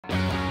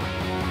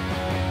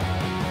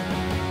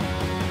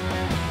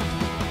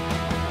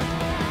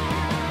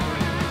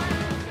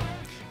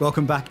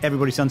Welcome back,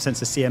 everybody, to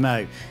Uncensored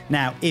CMO.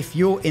 Now, if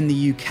you're in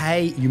the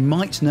UK, you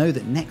might know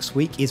that next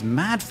week is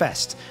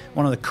MadFest,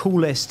 one of the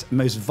coolest,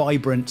 most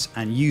vibrant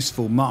and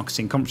useful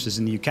marketing conferences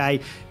in the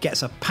UK.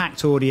 Gets a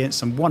packed audience,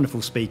 some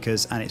wonderful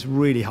speakers, and it's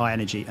really high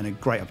energy and a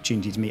great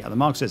opportunity to meet other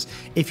marketers.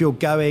 If you're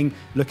going,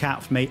 look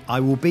out for me.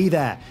 I will be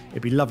there.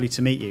 It'd be lovely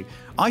to meet you.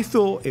 I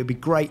thought it would be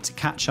great to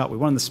catch up with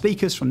one of the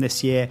speakers from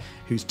this year,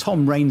 who's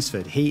Tom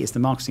Rainsford. He is the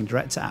marketing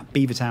director at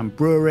Beavertown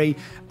Brewery.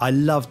 I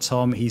love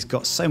Tom. He's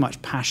got so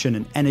much passion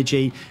and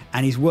energy,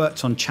 and he's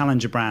worked on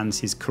challenger brands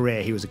his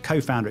career. He was a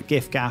co-founder at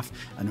Giff Gaff,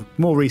 and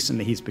more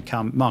recently he's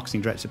become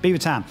marketing director at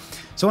Beavertown.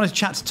 So I wanted to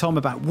chat to Tom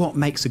about what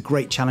makes a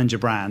great challenger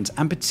brand,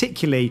 and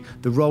particularly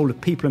the role of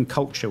people and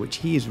culture, which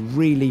he is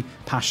really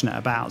passionate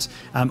about.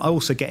 I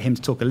also get him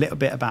to talk a little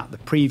bit about the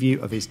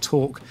preview of his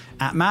talk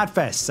at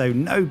MadFest. So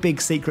no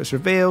big secrets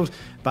revealed,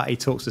 but he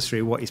talks us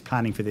through what he's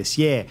planning for this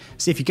year.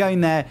 So if you're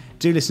going there,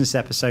 do listen to this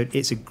episode.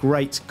 It's a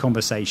great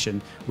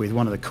conversation with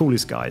one of the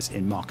coolest guys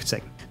in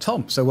marketing.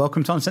 Tom, so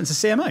welcome to Uncensored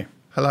CMO.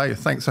 Hello,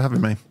 thanks for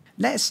having me.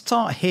 Let's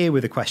start here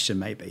with a question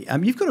maybe.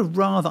 You've got a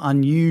rather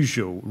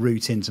unusual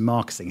route into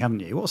marketing,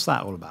 haven't you? What's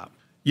that all about?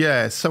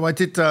 Yeah, so I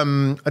did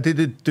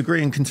a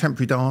degree in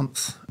contemporary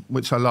dance,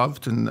 which I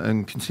loved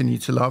and continue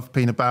to love.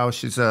 Pina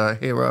Bausch is a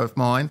hero of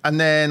mine. And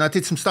then I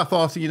did some stuff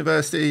after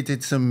university,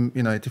 did some,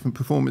 different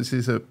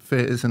performances at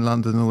theatres in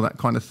London and all that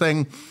kind of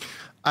thing.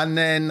 And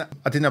then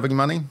I didn't have any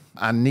money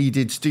and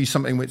needed to do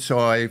something which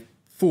I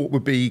thought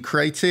would be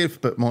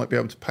creative, but might be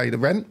able to pay the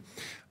rent.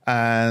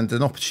 And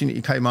an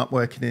opportunity came up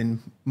working in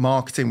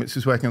marketing, which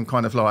was working on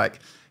kind of like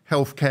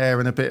healthcare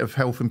and a bit of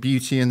health and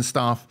beauty and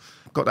stuff.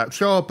 Got that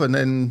job, and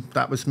then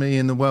that was me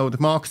in the world of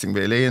marketing,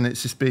 really. And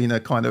it's just been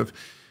a kind of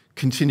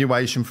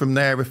continuation from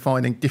there, of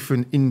finding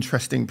different,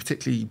 interesting,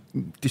 particularly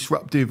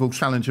disruptive or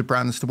challenger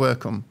brands to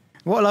work on.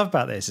 What I love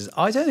about this is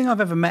I don't think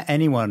I've ever met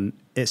anyone,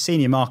 a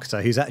senior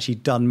marketer, who's actually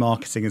done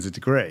marketing as a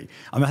degree.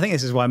 I think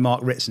this is why Mark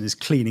Ritson is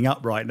cleaning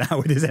up right now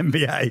with his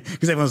MBA,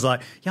 because everyone's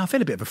like, yeah, I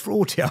feel a bit of a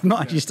fraud here. I'm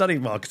not actually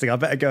studying marketing. I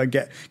better go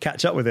and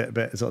catch up with it a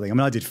bit, sort of thing.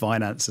 I did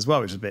finance as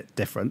well, which is a bit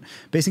different.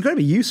 But it's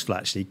incredibly useful,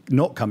 actually,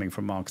 not coming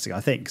from marketing, I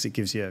think, because it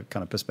gives you a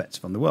kind of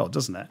perspective on the world,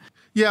 doesn't it?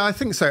 Yeah, I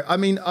think so.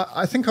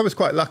 I think I was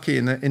quite lucky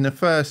in the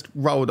first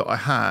role that I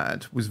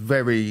had was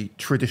very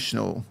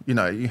traditional.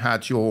 You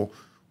had your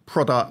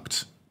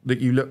product that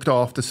you looked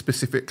after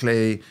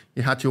specifically,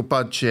 you had your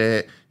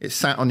budget, it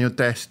sat on your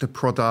desk, the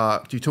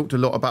product, you talked a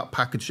lot about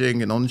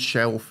packaging and on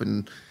shelf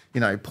and,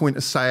 point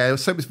of sale.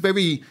 So it was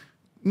very,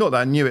 not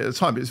that I knew it at the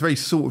time, but it was very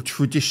sort of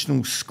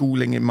traditional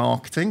schooling in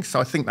marketing. So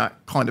I think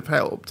that kind of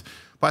helped.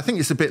 But I think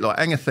it's a bit like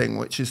anything,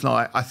 which is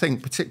like, I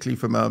think particularly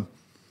from a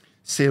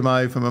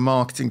CMO, from a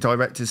marketing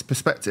director's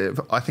perspective,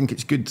 I think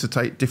it's good to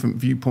take different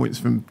viewpoints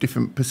from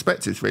different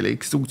perspectives, really,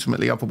 because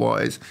ultimately,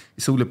 otherwise,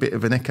 it's all a bit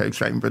of an echo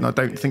chamber, and I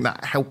don't think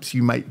that helps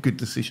you make good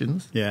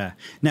decisions. Yeah.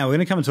 Now, we're going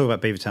to come and talk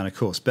about Beavertown, of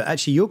course, but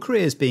actually your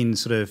career has been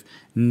sort of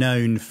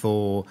known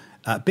for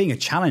being a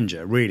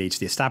challenger, really, to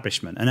the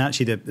establishment. And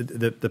actually,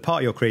 the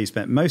part of your career you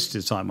spent most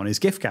of the time on is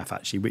Giff Gaff,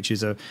 actually, which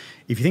is if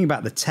you think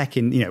about the tech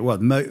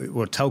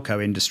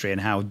telco industry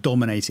and how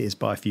dominated it is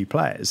by a few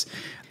players.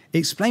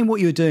 Explain what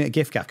you were doing at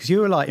Giff Gaff, because you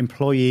were like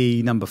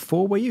employee number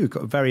 4, were you?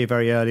 Got very,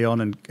 very early on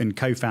and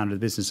co-founded the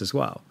business as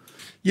well.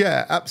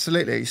 Yeah,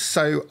 absolutely.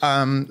 So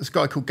this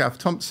guy called Gav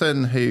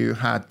Thompson, who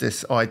had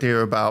this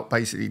idea about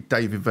basically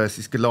David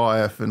versus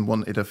Goliath and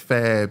wanted a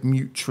fair,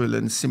 neutral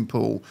and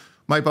simple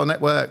mobile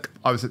network.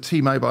 I was at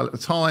T-Mobile at the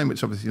time,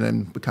 which obviously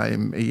then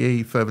became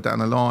EE further down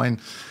the line.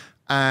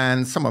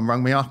 And someone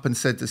rang me up and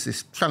said, there's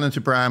this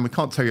challenger brand, we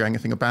can't tell you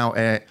anything about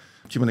it.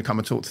 Do you want to come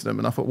and talk to them?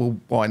 And I thought, well,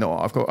 why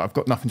not? I've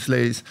got nothing to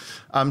lose.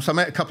 So I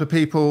met a couple of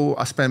people.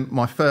 I spent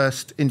my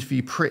first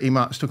interview pretty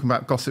much talking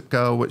about Gossip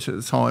Girl, which at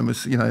the time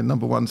was, #1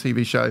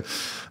 TV show.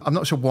 I'm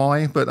not sure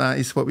why, but that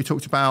is what we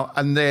talked about.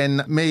 And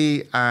then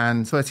me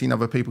and 13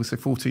 other people, so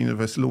 14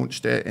 of us,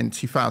 launched it in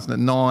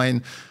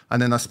 2009.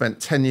 And then I spent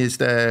 10 years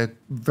there,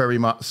 very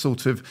much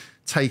sort of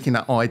taking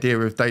that idea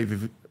of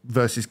David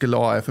versus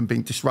Goliath and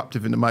being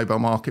disruptive in the mobile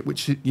market,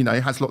 which,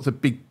 has lots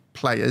of big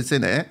players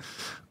in it.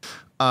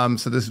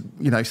 So there's,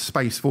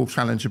 space for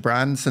challenger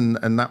brands, and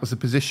that was the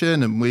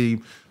position, and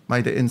we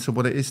made it into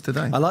what it is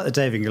today. I like the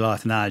David and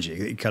Goliath analogy.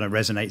 It kind of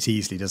resonates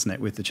easily, doesn't it,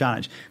 with the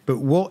challenge? But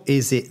what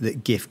is it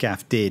that Giff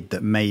Gaff did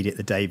that made it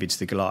the David to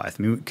the Goliath?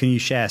 Can you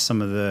share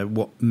some of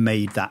what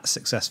made that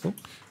successful?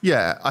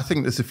 Yeah, I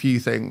think there's a few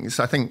things.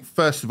 I think,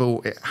 first of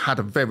all, it had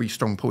a very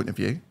strong point of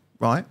view,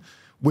 right?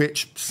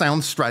 Which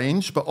sounds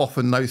strange, but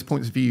often those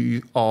points of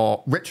view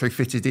are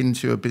retrofitted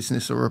into a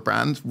business or a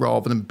brand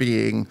rather than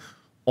being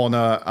on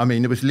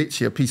it was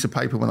literally a piece of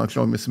paper when I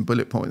joined with some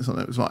bullet points on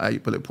it. It was like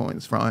 8 bullet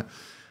points, right?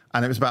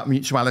 And it was about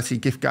mutuality.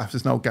 Giff Gaff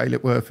is an old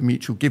Gaelic word for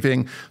mutual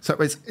giving. So it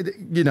was,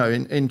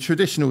 in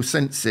traditional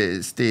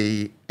senses,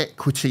 the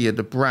equity of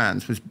the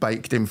brand was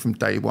baked in from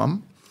day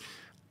one.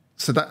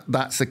 So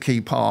that's a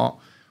key part.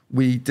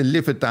 We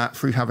delivered that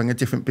through having a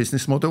different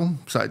business model.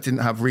 So it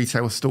didn't have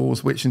retail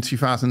stores, which in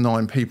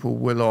 2009 people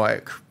were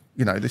like,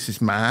 this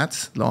is mad.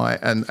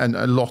 And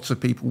a lot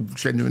of people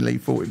genuinely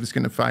thought it was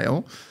going to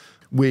fail.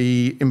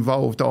 We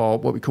involved our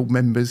what we call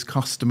members,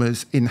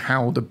 customers in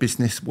how the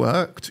business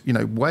worked,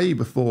 way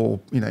before,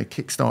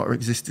 Kickstarter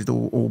existed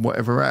or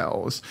whatever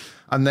else.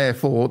 And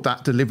therefore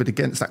that delivered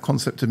against that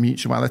concept of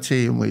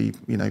mutuality. And we,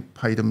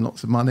 paid them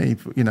lots of money,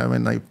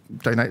 and they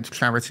donated to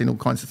charity and all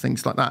kinds of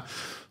things like that.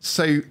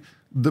 So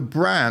the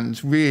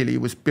brand really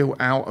was built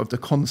out of the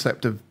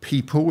concept of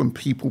people and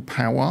people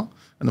power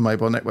and the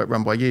mobile network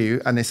run by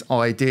you, and this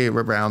idea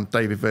around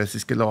David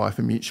versus Goliath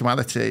and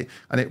mutuality.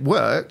 And it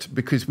worked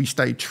because we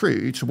stayed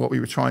true to what we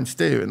were trying to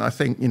do. And I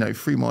think,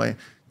 through my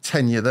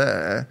tenure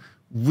there,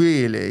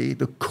 really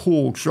the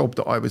core job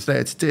that I was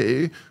there to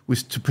do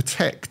was to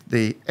protect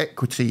the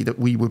equity that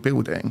we were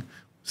building.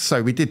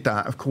 So we did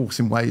that, of course,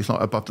 in ways like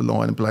above the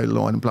line and below the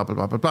line and blah, blah,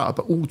 blah, blah, blah.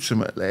 But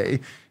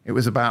ultimately, it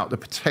was about the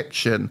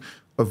protection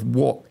of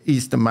what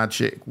is the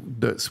magic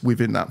that's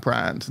within that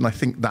brand. And I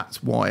think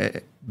that's why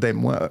it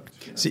then worked.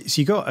 So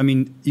you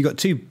got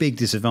two big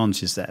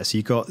disadvantages there. So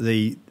you got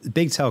the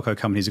big telco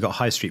companies have got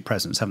high street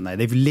presence, haven't they?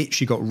 They've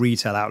literally got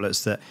retail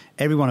outlets that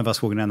every one of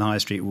us walking down the high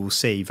street will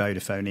see,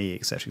 Vodafone, E,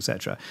 et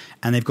cetera,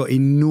 and they've got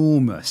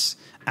enormous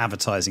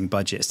advertising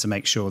budgets to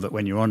make sure that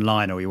when you're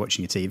online or you're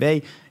watching your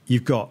TV,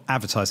 you've got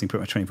advertising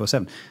pretty much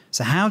 24/7.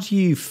 So how do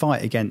you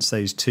fight against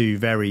those two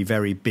very,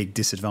 very big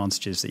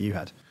disadvantages that you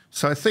had?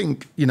 So I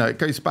think, it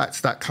goes back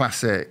to that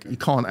classic, you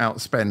can't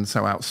outspend,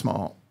 so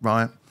outsmart,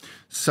 right?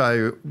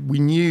 So we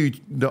knew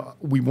that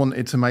we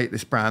wanted to make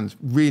this brand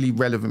really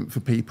relevant for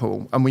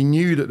people. And we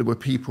knew that there were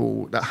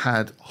people that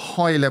had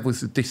high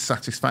levels of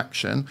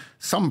dissatisfaction.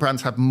 Some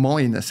brands have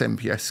minus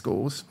NPS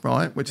scores,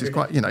 right? Which is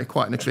quite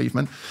an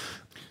achievement.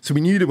 So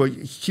we knew there were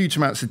huge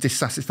amounts of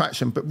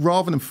dissatisfaction, but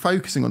rather than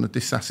focusing on the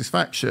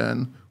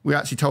dissatisfaction, we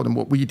actually told them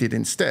what we did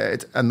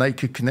instead, and they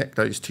could connect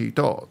those two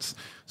dots.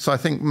 So I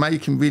think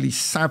making really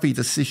savvy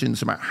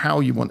decisions about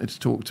how you wanted to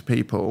talk to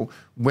people,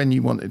 when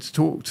you wanted to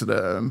talk to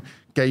them,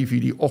 gave you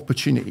the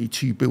opportunity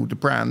to build a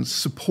brand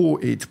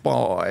supported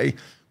by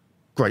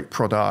great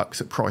products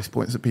at price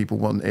points that people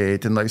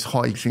wanted, and those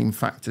hygiene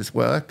factors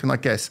work. And I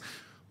guess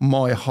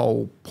my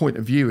whole point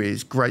of view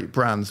is great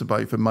brands are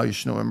both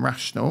emotional and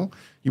rational.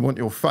 You want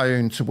your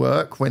phone to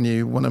work when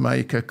you want to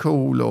make a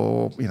call,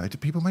 or, do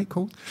people make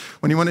calls?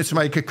 When you wanted to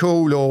make a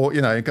call or,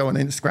 go on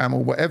Instagram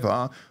or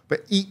whatever.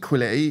 But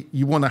equally,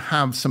 you want to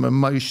have some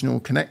emotional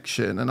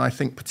connection. And I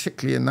think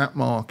particularly in that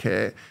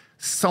market,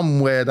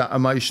 somewhere that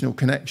emotional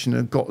connection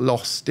had got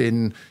lost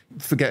in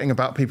forgetting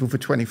about people for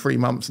 23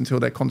 months until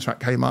their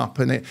contract came up,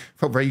 and it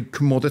felt very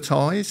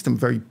commoditized and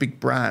very big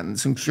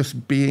brands, and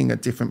just being a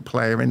different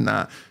player in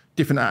that,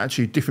 different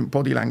attitude, different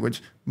body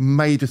language,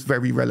 made us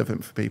very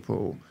relevant for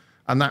people.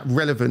 And that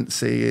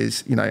relevancy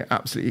is,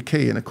 absolutely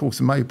key. And of course,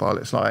 in mobile,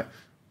 it's like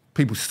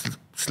people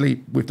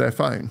sleep with their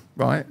phone,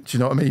 right? Do you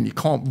know what I mean? You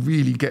can't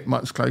really get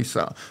much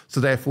closer. So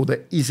therefore,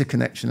 there is a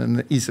connection and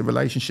there is a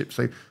relationship.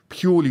 So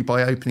purely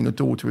by opening a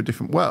door to a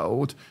different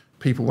world,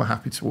 people were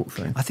happy to walk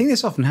through. I think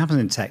this often happens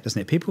in tech, doesn't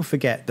it? People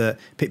forget that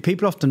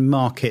people often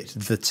market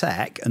the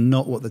tech and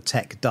not what the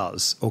tech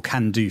does or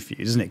can do for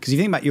you, doesn't it? Because you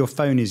think about your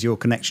phone is your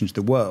connection to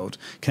the world,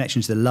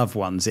 connection to the loved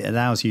ones. It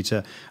allows you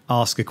to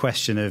ask a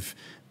question of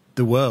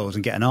the world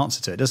and get an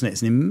answer to it, doesn't it?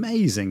 It's an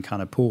amazing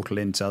kind of portal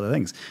into other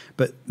things.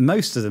 But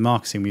most of the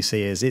marketing we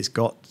see is it's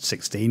got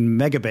 16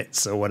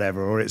 megabits or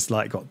whatever, or it's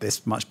like got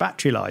this much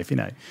battery life,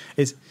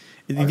 It's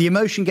the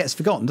emotion gets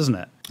forgotten, doesn't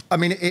it? I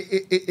mean,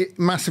 it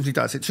massively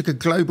does. It took a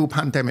global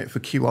pandemic for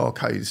QR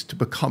codes to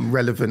become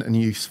relevant and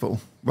useful,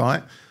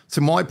 right?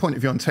 So my point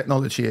of view on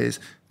technology is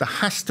there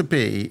has to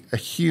be a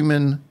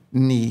human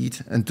need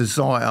and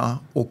desire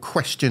or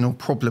question or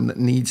problem that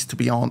needs to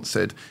be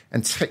answered,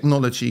 and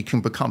technology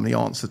can become the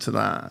answer to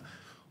that.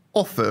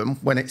 Often,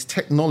 when it's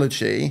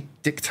technology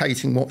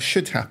dictating what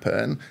should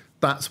happen,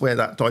 that's where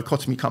that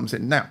dichotomy comes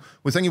in. Now,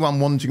 was anyone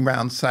wandering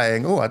around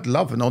saying, I'd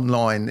love an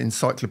online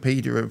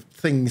encyclopedia of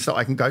things that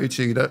I can go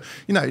to that,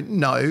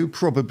 no,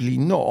 probably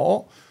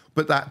not.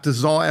 But that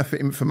desire for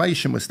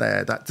information was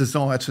there, that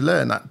desire to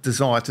learn, that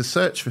desire to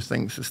search for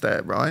things was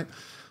there, right?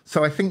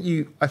 So I think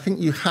you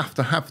have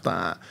to have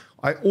that.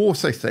 I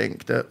also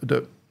think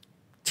that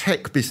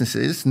tech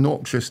businesses,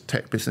 not just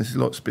tech businesses,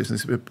 lots of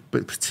businesses,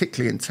 but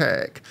particularly in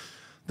tech,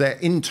 their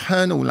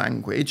internal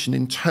language and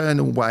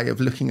internal way of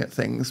looking at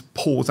things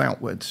pours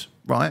outwards,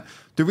 right?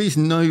 There is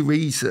no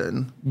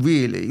reason,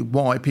 really,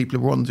 why people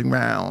are wandering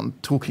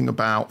around talking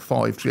about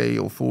 5G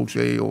or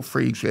 4G or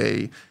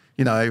 3G.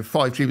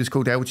 5G was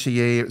called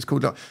LTE, it was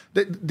called...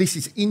 This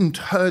is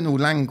internal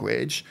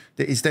language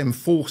that is then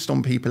forced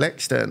on people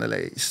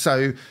externally.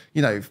 So,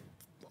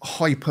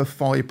 hyper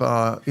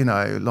fiber,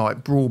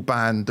 like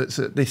broadband that's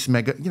at this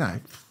mega,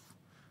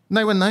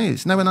 no one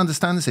knows, no one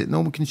understands it.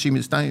 Normal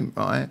consumers don't,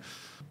 right?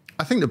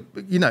 I think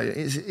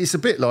it's a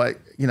bit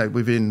like,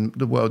 within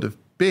the world of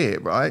beer,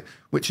 right?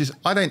 Which is,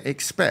 I don't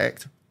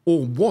expect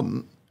or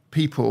want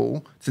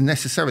people to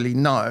necessarily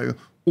know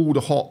all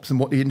the hops and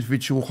what the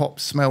individual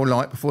hops smell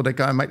like before they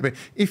go and make the beer.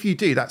 If you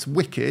do, that's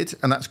wicked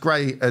and that's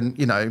great and,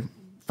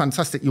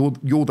 fantastic.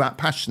 You're that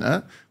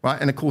passionate, right?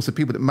 And of course, the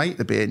people that make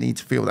the beer need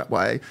to feel that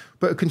way.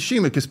 But a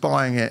consumer just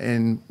buying it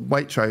in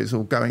Waitrose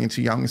or going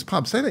into Young's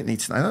pubs, they don't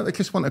need to know that. They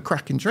just want a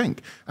cracking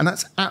drink, and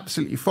that's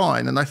absolutely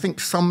fine. And I think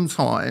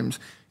sometimes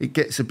it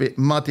gets a bit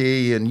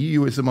muddy, and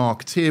you as a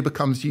marketeer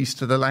becomes used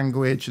to the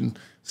language, and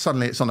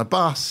suddenly it's on a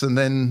bus, and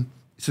then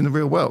it's in the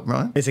real world,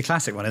 right? It's a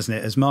classic one, isn't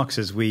it? As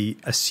marketers, we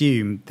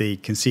assume the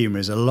consumer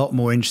is a lot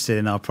more interested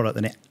in our product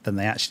than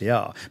they actually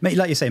are.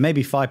 Like you say,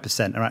 maybe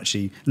 5% are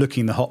actually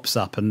looking the hops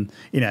up and,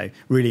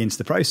 really into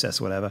the process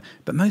or whatever.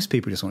 But most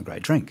people just want a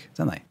great drink,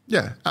 don't they?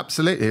 Yeah,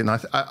 absolutely. And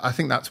I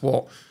think that's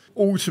what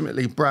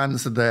ultimately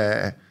brands are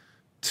there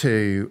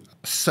to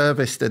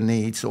service the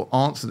needs or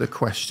answer the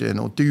question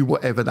or do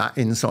whatever that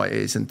insight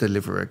is and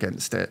deliver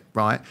against it,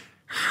 right?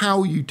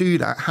 How you do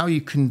that, how you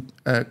can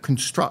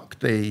construct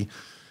the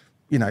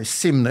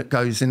SIM that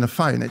goes in the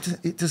phone.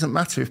 It doesn't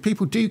matter. If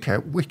people do care,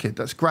 wicked,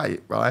 that's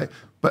great, right?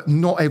 But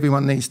not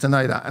everyone needs to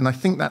know that. And I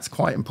think that's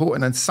quite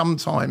important. And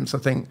sometimes I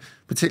think,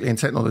 particularly in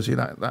technology,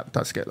 that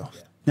does get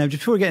lost. Now,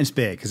 just before we get into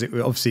beer, because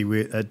obviously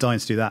we're dying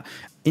to do that,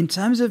 in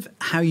terms of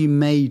how you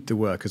made the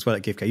work as well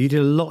at Giff Gaff, you did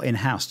a lot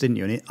in-house, didn't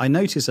you? And I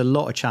noticed a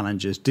lot of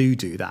challengers do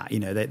that.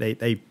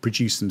 They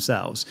produce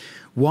themselves.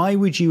 Why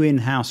would you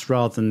in-house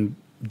rather than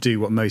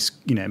do what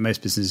most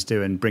businesses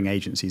do and bring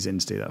agencies in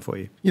to do that for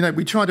you?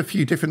 We tried a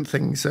few different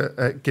things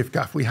at Giff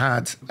Gaff. We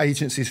had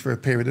agencies for a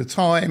period of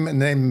time,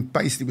 and then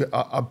basically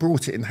I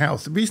brought it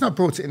in-house. The reason I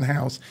brought it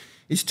in-house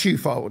is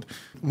twofold.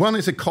 One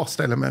is a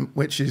cost element,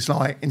 which is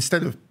like,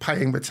 instead of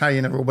paying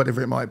retainer or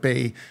whatever it might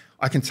be,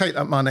 I can take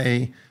that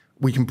money,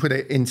 we can put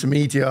it into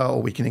media,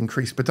 or we can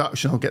increase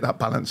production or get that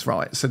balance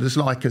right. So there's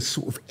like a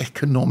sort of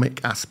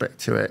economic aspect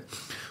to it.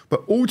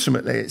 But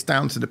ultimately, it's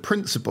down to the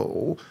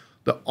principle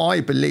that I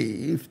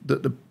believe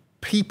that the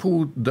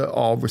people that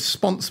are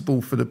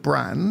responsible for the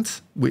brand,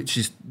 which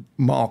is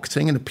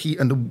marketing and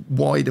the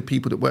wider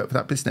people that work for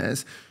that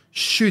business,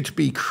 should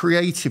be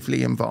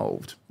creatively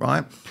involved,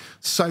 right?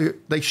 So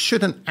they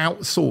shouldn't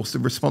outsource the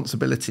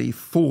responsibility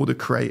for the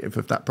creative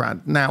of that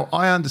brand. Now,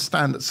 I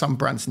understand that some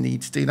brands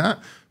need to do that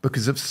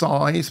because of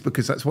size,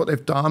 because that's what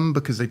they've done,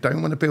 because they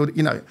don't want to build,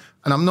 and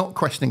I'm not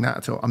questioning that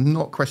at all. I'm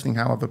not questioning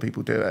how other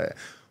people do it.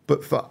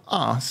 But for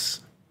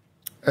us,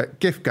 at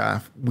Giff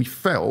Gaff, we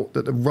felt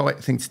that the right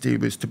thing to do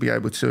was to be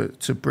able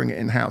to bring it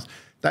in-house.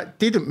 That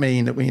didn't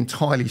mean that we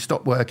entirely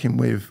stopped working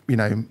with,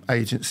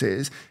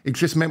 agencies. It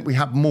just meant we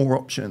had more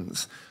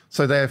options.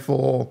 So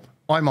therefore,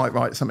 I might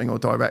write something or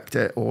direct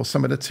it, or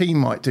some of the team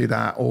might do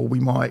that, or we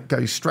might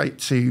go straight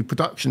to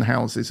production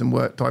houses and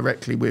work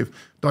directly with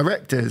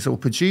directors or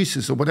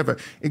producers or whatever.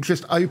 It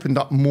just opened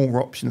up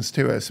more options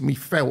to us, and we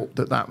felt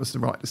that that was the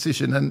right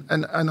decision.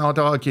 And I'd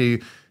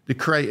argue the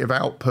creative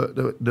output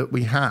that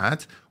we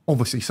had,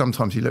 obviously,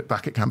 sometimes you look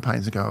back at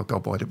campaigns and go, oh,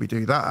 God, why did we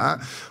do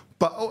that?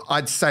 But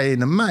I'd say in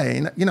the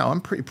main,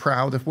 I'm pretty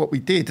proud of what we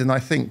did. And I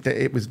think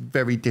that it was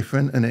very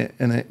different, and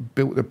it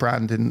built the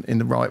brand in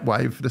the right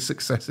way for the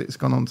success it's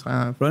gone on to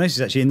have. Well, I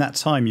noticed actually in that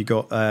time you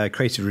got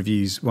Creative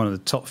Review's one of the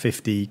top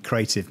 50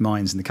 creative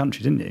minds in the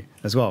country, didn't you,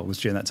 as well, was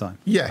during that time?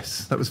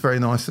 Yes, that was very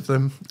nice of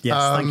them.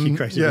 Yes, thank you,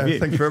 Creative Review.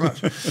 Thank you very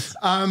much.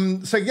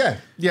 So,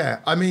 yeah.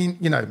 I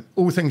mean,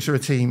 all things are a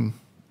team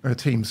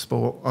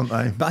sport, aren't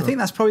they? But I think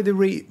that's probably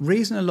the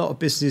reason a lot of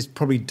businesses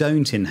probably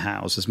don't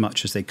in-house as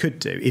much as they could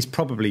do is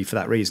probably for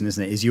that reason,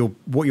 isn't it? Is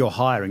what you're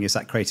hiring is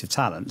that creative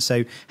talent.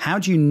 So how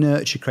do you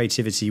nurture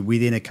creativity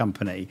within a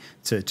company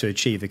to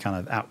achieve the kind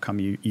of outcome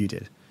you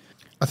did?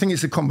 I think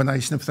it's a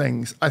combination of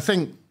things. I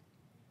think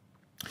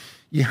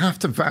you have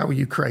to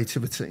value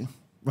creativity,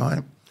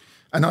 right?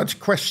 And I'd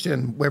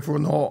question whether or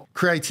not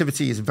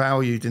creativity is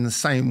valued in the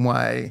same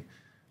way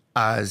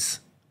as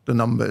the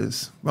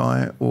numbers,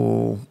 right?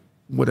 Or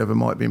whatever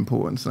might be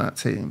important to that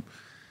team.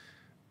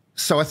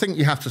 So I think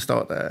you have to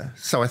start there.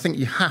 So I think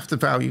you have to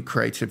value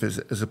creative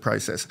as a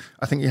process.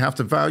 I think you have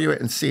to value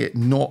it and see it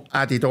not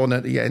added on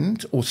at the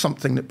end, or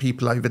something that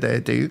people over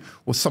there do,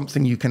 or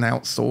something you can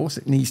outsource.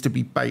 It needs to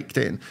be baked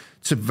in.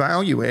 To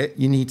value it,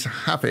 you need to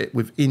have it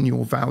within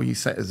your value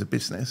set as a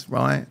business,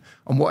 right?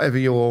 And whatever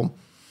your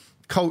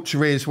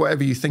culture is,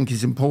 whatever you think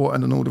is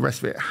important and all the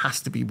rest of it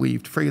has to be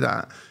weaved through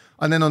that.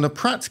 And then on a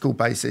practical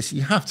basis,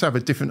 you have to have a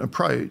different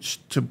approach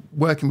to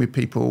working with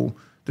people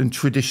than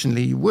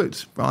traditionally you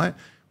would, right?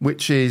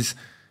 Which is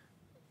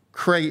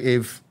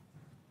creative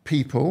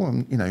people,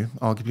 and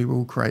arguably we're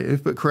all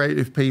creative, but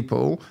creative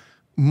people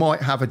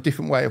might have a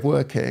different way of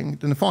working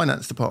than the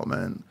finance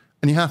department.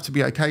 And you have to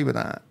be okay with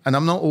that. And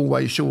I'm not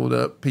always sure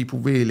that people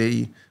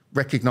really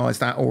recognise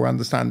that or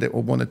understand it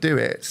or want to do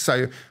it.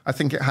 So I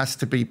think it has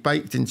to be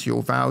baked into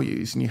your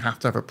values, and you have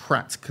to have a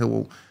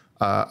practical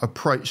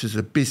approach as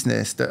a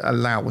business that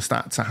allows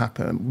that to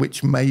happen,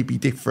 which may be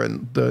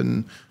different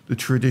than the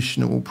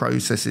traditional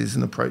processes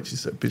and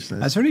approaches that business.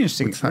 That's a really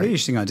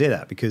interesting idea,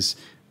 that, because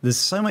there's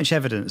so much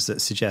evidence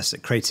that suggests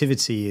that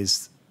creativity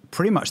is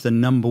pretty much the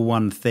number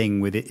one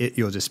thing with it at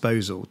your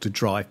disposal to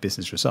drive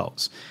business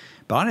results.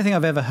 But I don't think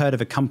I've ever heard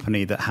of a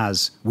company that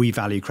has we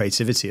value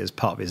creativity as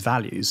part of its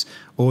values,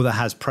 or that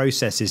has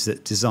processes that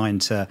are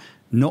designed to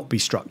not be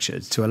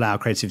structured to allow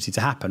creativity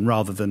to happen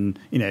rather than,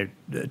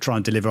 try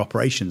and deliver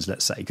operations,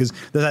 let's say. Because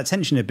there's that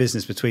tension in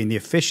business between the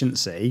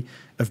efficiency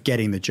of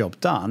getting the job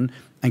done,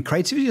 and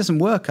creativity doesn't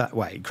work that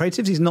way.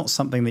 Creativity is not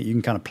something that you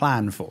can kind of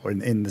plan for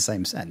in the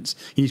same sense.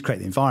 You need to create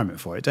the environment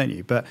for it, don't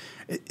you? But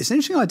it's an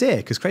interesting idea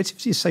because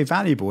creativity is so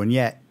valuable and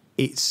yet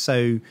it's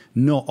so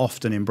not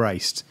often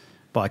embraced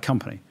by a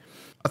company.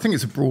 I think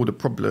it's a broader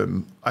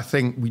problem. I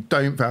think we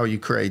don't value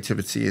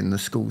creativity in the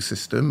school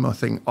system. I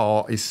think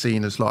art is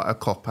seen as like a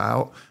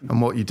cop-out,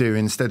 and what you do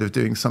instead of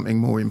doing something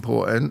more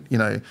important.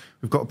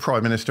 We've got a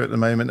prime minister at the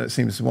moment that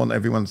seems to want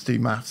everyone to do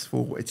maths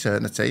for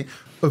eternity.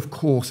 Of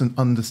course, an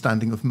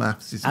understanding of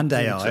maths is and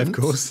important, AI, of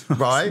course,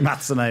 right?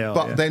 Maths and AI,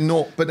 but they're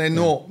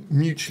not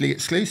mutually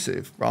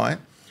exclusive, right?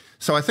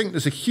 So I think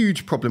there's a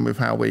huge problem with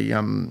how we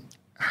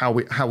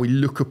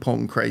look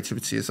upon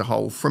creativity as a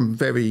whole from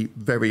very,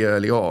 very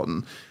early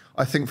on.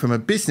 I think from a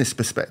business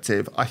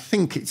perspective, I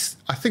think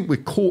we're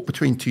caught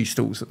between two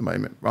stools at the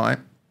moment, right?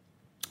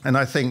 And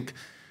I think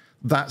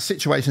that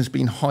situation's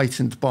been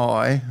heightened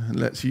by,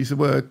 let's use the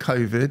word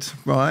COVID,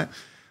 right?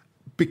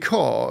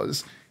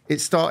 Because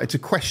it started to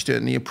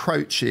question the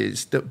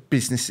approaches that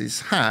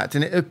businesses had.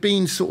 And it had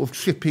been sort of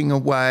chipping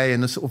away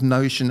and the sort of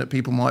notion that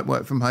people might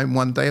work from home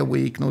one day a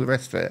week and all the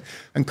rest of it.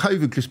 And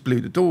COVID just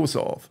blew the doors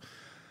off.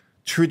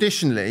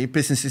 Traditionally,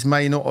 businesses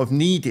may not have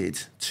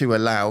needed to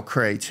allow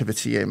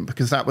creativity in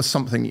because that was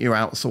something you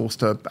outsourced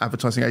to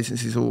advertising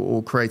agencies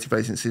or creative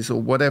agencies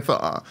or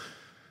whatever.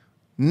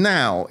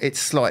 Now it's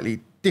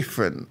slightly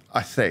different,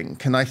 I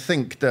think. And I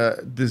think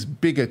that there's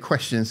bigger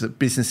questions that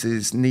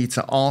businesses need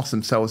to ask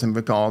themselves in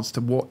regards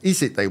to what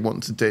is it they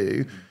want to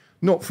do,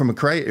 not from a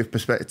creative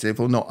perspective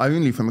or not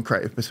only from a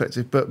creative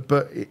perspective,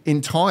 but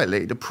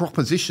entirely the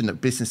proposition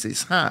that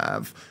businesses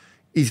have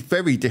is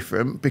very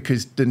different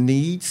because the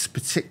needs,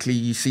 particularly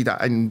you see that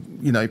in,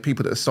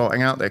 people that are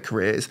starting out their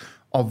careers,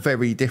 are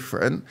very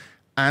different.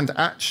 And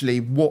actually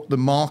what the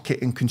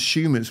market and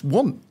consumers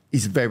want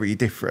is very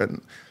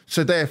different.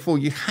 So therefore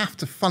you have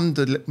to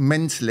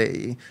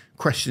fundamentally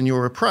question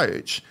your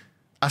approach.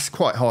 That's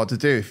quite hard to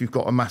do if you've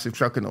got a massive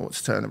juggernaut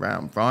to turn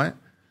around, right?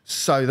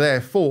 So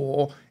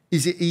therefore,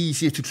 is it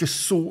easier to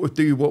just sort of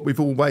do what we've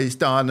always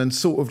done and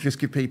sort of just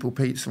give people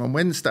pizza on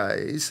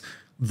Wednesdays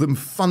than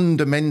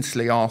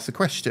fundamentally ask the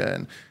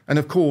question? And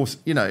of course,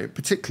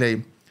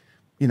 particularly,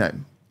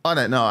 I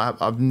don't know,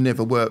 I've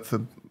never worked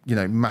for,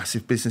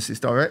 massive businesses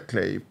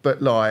directly,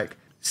 but like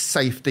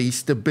safety,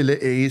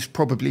 stability is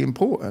probably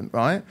important,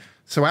 right?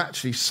 So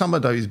actually some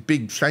of those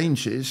big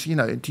changes, do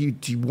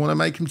you want to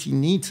make them? Do you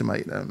need to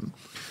make them?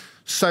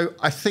 So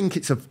I think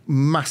it's a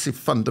massive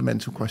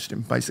fundamental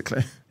question,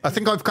 basically. I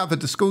think I've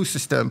covered the school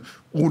system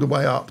all the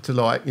way up to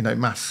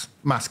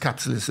mass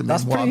capitalism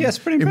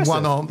in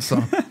one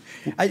answer.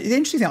 The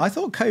interesting thing, I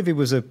thought COVID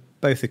was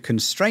both a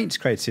constraint to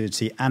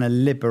creativity and a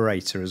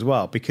liberator as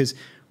well, because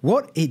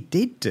what it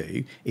did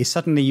do is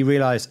suddenly you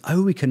realise,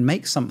 we can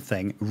make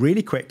something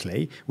really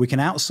quickly. We can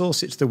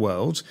outsource it to the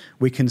world.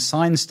 We can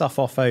sign stuff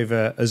off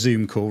over a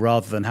Zoom call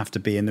rather than have to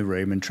be in the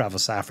room and travel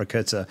to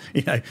Africa to,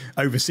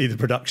 oversee the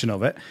production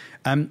of it.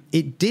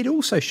 It did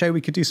also show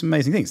we could do some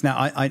amazing things. Now,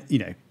 I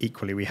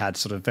equally we had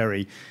sort of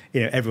very,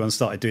 everyone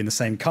started doing the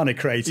same kind of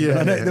creative.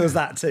 Yeah, there was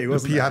that too,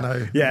 wasn't there? The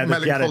piano. Yeah,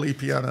 melancholy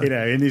piano.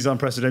 In these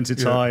unprecedented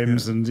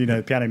times and,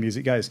 piano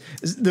music goes.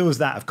 There was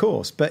that, of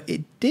course. But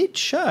it did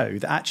show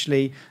that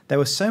actually there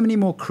were so many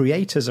more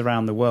creators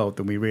around the world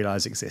than we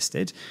realised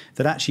existed,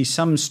 that actually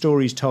some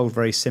stories told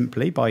very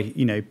simply by,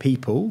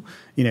 people,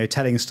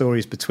 telling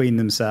stories between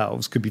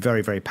themselves could be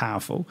very, very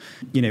powerful.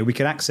 We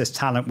could access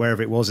talent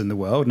wherever it was in the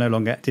world. No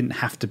longer didn't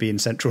have to be in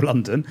central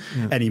London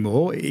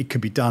anymore. It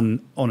could be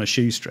done on a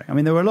shoestring. I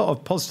mean, there were a lot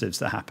of positives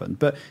that happened,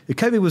 but the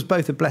COVID was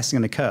both a blessing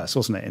and a curse,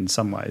 wasn't it, in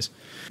some ways?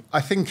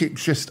 I think it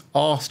just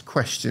asked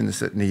questions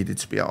that needed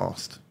to be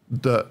asked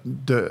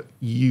that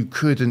you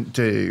couldn't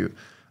do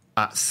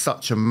at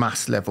such a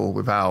mass level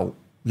without,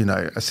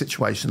 a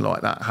situation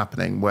like that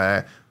happening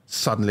where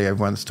suddenly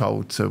everyone's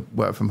told to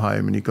work from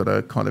home and you've got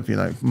to kind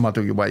of,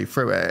 muddle your way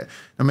through it.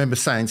 I remember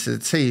saying to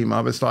the team,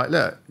 I was like,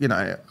 look,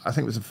 I think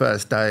it was the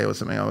first day or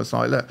something. I was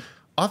like, look,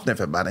 I've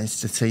never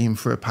managed a team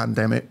for a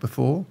pandemic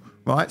before,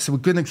 right? So we're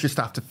going to just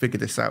have to figure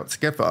this out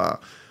together.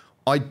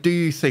 I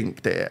do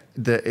think that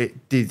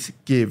it did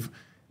give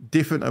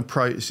different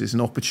approaches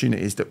and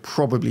opportunities that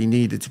probably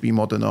needed to be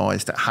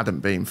modernised that hadn't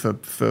been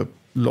for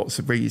lots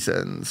of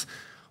reasons.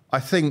 I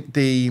think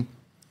the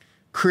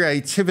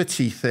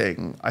creativity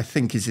thing, I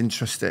think, is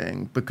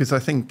interesting because I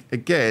think,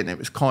 again, it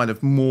was kind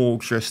of more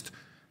just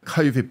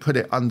COVID put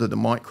it under the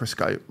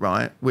microscope,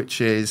 right? Which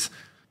is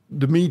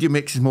the media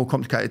mix is more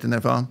complicated than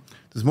ever.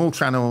 There's more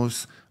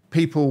channels.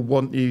 People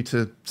want you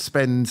to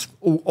spend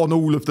on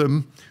all of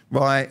them,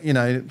 right?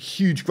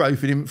 Huge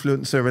growth in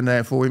influencer and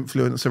therefore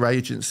influencer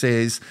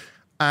agencies.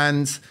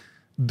 And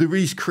there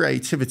is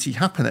creativity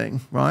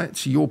happening, right?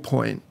 To your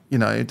point,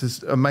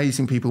 there's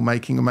amazing people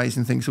making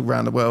amazing things all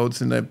around the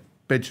world in their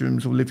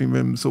bedrooms or living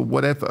rooms or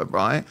whatever,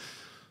 right?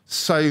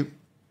 So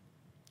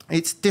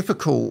it's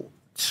difficult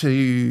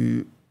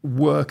to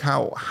work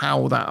out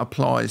how that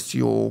applies to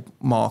your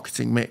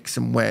marketing mix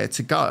and where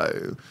to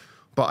go.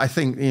 But I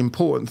think the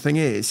important thing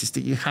is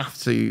that you have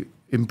to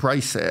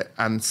embrace it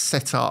and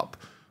set up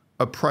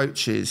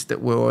approaches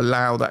that will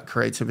allow that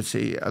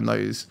creativity and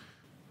those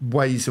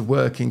ways of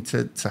working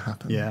to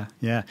happen. Yeah.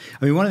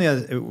 I mean, one of the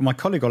other, my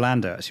colleague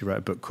Orlando actually wrote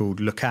a book called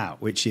Look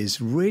Out, which is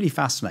really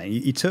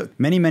fascinating. He took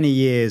many, many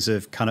years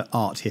of kind of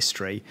art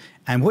history,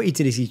 and what he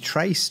did is he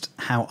traced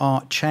how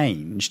art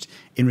changed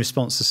in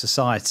response to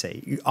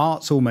society.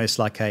 Art's almost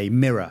like a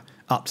mirror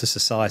up to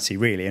society,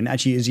 really. And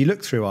actually, as you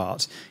look through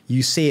art,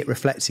 you see it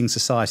reflecting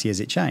society as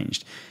it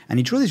changed. And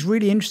he drew this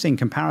really interesting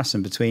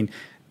comparison between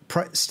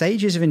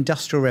stages of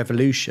industrial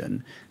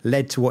revolution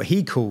led to what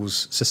he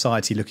calls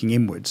society looking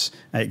inwards,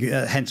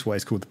 hence why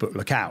it's called the book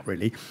Look Out,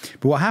 really.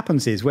 But what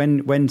happens is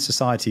when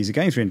societies are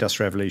going through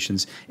industrial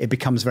revolutions, it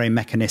becomes very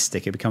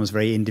mechanistic, it becomes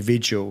very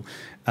individual.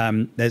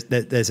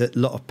 There's a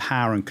lot of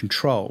power and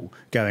control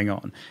going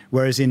on.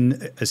 Whereas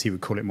in, as he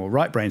would call it, more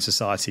right-brain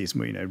societies,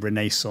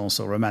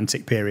 Renaissance or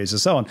Romantic periods and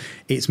so on,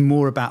 it's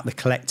more about the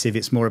collective,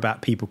 it's more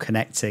about people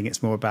connecting,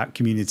 it's more about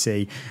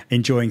community,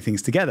 enjoying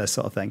things together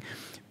sort of thing.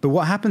 But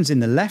what happens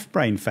in the left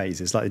brain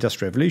phases, like the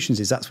industrial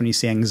revolutions, is that's when you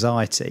see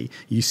anxiety,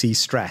 you see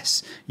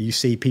stress, you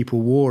see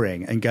people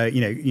warring and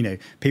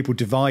people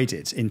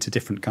divided into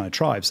different kind of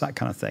tribes, that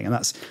kind of thing. And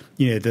that's,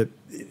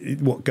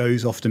 what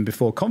goes often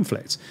before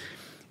conflict.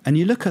 And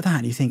you look at that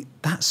and you think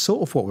that's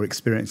sort of what we're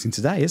experiencing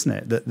today, isn't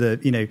it?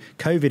 That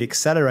COVID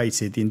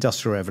accelerated the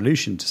industrial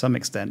revolution to some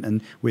extent,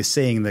 and we're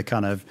seeing the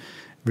kind of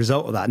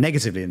result of that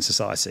negatively in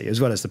society, as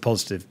well as the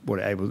positive, what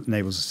it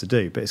enables us to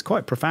do. But it's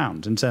quite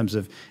profound in terms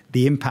of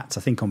the impact,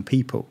 I think, on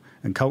people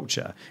and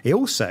culture. It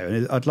also,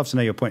 and I'd love to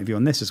know your point of view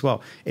on this as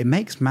well, it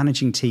makes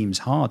managing teams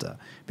harder,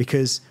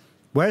 because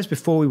whereas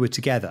before we were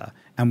together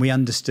and we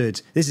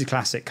understood, this is a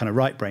classic kind of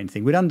right brain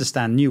thing, we'd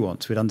understand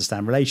nuance, we'd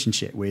understand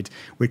relationship, we'd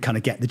kind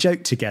of get the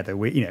joke together.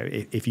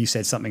 If you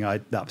said something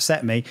that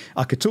upset me,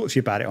 I could talk to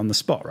you about it on the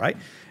spot, right?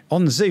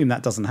 On Zoom,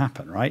 that doesn't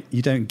happen, right?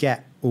 You don't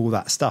get all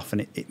that stuff,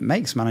 and it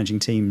makes managing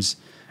teams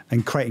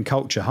and creating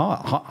culture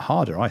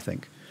harder, I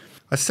think.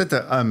 I said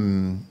at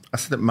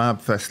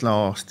MadFest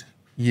last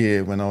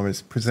year when I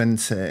was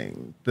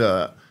presenting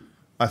that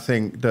I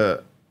think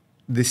that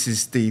this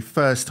is the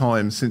first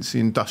time since the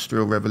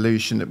Industrial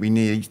Revolution that we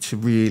need to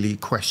really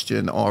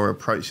question our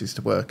approaches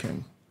to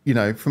working.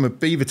 From a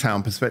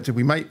Beavertown perspective,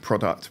 we make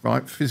product,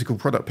 right? Physical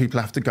product. People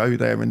have to go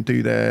there and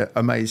do their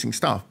amazing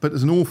stuff. But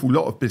there's an awful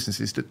lot of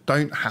businesses that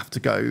don't have to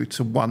go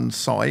to one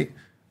site,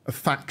 a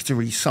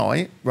factory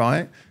site,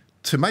 right,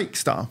 to make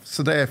stuff.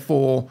 So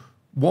therefore,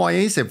 why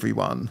is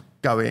everyone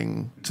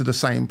going to the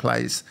same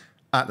place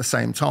at the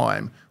same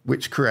time,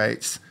 which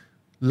creates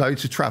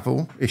loads of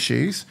travel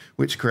issues,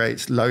 which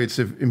creates loads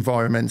of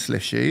environmental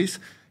issues.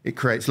 It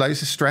creates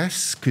loads of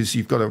stress because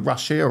you've got to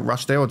rush here or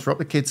rush there or drop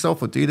the kids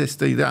off or do this,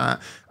 do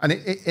that. And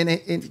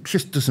it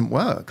just doesn't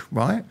work,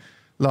 right?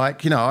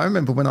 Like, I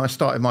remember when I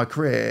started my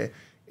career,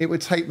 it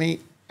would take me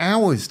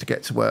hours to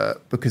get to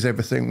work because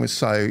everything was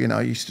so,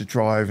 I used to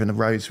drive and the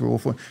roads were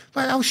awful.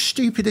 Like, how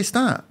stupid is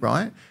that,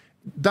 right?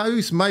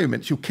 Those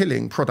moments, you're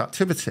killing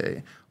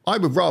productivity. I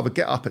would rather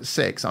get up at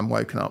 6. I'm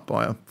woken up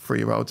by a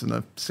 3-year-old and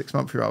a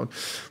 6-month-year-old.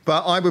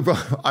 But I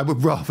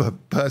would rather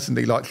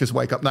personally just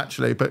wake up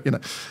naturally, but,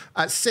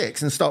 at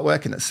 6 and start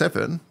working at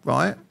 7,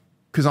 right?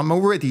 Because I'm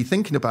already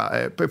thinking about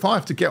it. But if I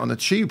have to get on a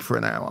tube for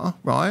an hour,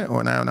 right,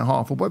 or an hour and a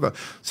half or whatever,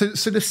 so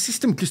the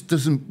system just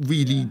doesn't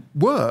really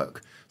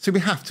work. So we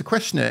have to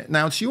question it.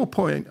 Now, to your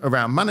point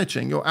around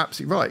managing, you're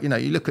absolutely right.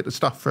 You look at the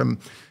stuff from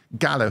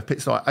Gallup,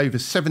 it's like over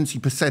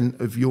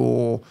 70% of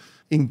your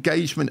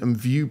engagement and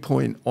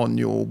viewpoint on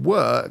your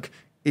work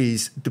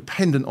is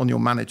dependent on your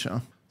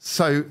manager.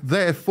 So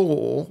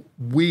therefore,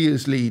 we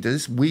as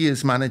leaders, we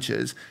as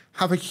managers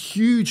have a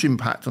huge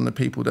impact on the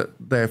people that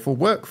therefore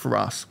work for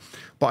us.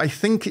 But I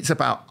think it's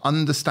about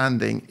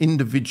understanding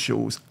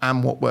individuals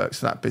and what works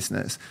for that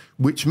business,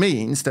 which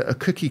means that a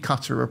cookie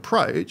cutter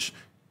approach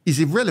is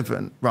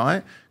irrelevant,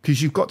 right?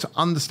 Because you've got to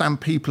understand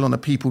people on a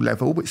people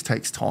level, which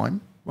takes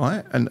time,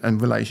 right?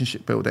 And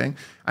relationship building.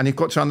 And you've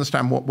got to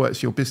understand what works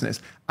for your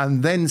business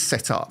and then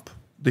set up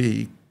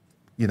the,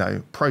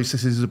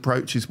 processes,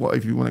 approaches,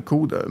 whatever you want to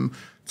call them,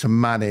 to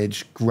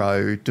manage,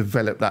 grow,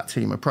 develop that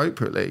team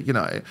appropriately.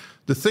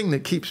 The thing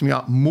that keeps me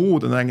up more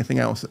than anything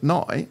else at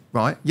night,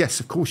 right? Yes,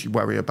 of course you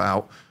worry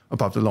about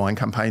above the line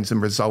campaigns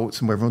and results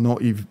and whether or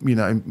not you've,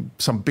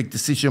 some big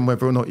decision,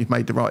 whether or not you've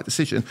made the right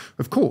decision.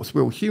 Of course,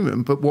 we're all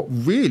human. But what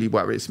really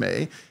worries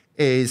me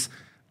is,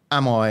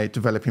 am I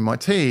developing my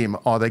team?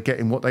 Are they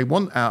getting what they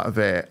want out of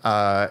it?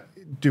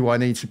 Do I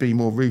need to be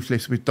more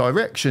ruthless with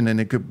direction in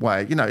a good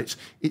way?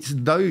 It's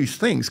those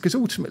things, because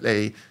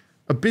ultimately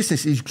a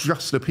business is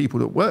just the people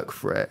that work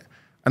for it.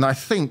 And I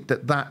think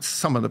that that's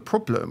some of the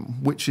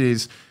problem, which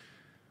is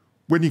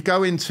when you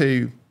go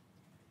into,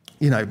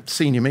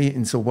 senior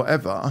meetings or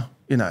whatever,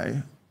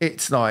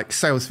 it's like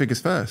sales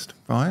figures first,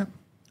 right?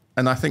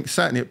 And I think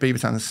certainly at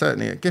Beavertown and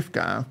certainly at Giff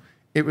Gaff,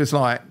 it was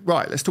like,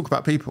 right, let's talk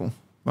about people.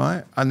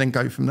 right? And then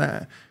go from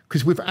there.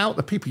 Because without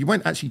the people, you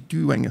won't actually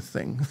do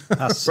anything.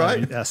 That's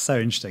right? That's so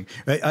interesting.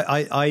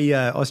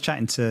 I was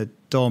chatting to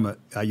Dom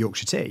at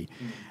Yorkshire Tea,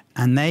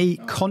 and they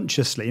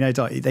consciously,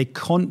 they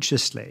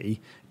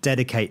consciously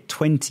dedicate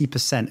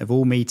 20% of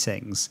all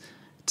meetings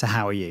to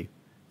how are you,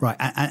 right?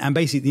 And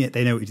basically,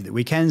 they know what you do the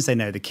weekends, they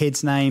know the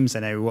kids' names, they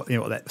know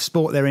what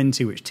sport they're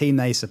into, which team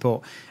they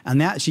support,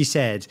 and they actually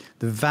said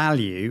the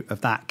value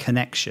of that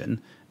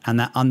connection and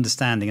that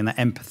understanding and that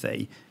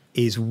empathy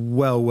is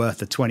well worth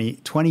the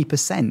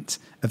 20%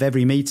 of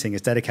every meeting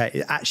is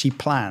dedicated, actually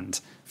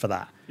planned for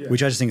that,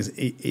 which I just think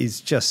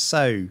is just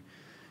so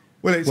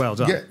well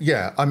done.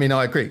 Yeah, I mean,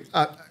 I agree.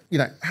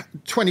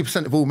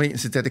 20% of all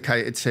meetings are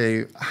dedicated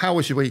to how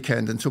was your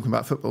weekend and talking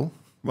about football,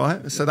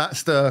 right? So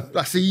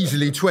that's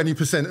easily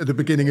 20% at the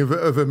beginning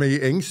of a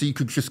meeting. So you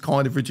could just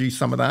kind of reduce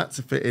some of that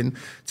to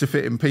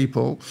fit in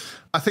people.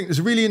 I think there's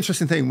a really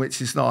interesting thing,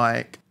 which is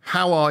like,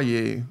 how are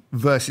you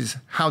versus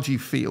how do you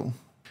feel?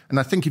 And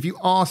I think if you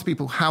ask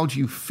people, how do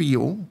you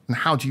feel and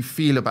how do you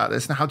feel about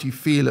this and how do you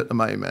feel at the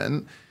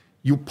moment,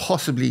 you'll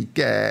possibly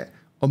get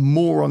a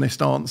more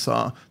honest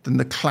answer than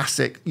the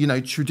classic,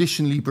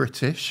 traditionally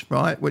British,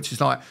 right? Which is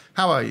like,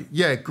 how are you?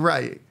 Yeah,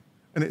 great.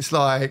 And it's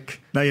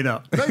like... No, you're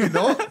not. No, you're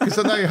not. Because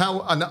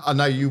I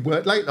know you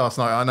worked late last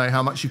night. I know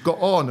how much you've got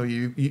on, or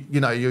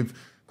you've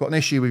got an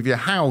issue with your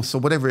house or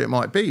whatever it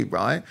might be,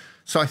 right?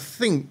 So I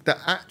think that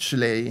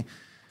actually...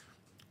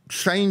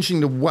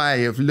 changing the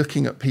way of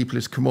looking at people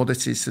as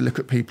commodities to look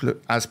at people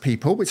as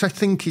people, which I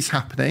think is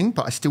happening,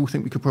 but I still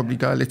think we could probably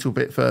go a little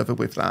bit further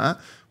with that,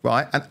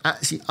 right? And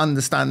actually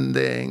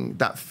understanding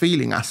that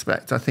feeling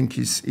aspect, I think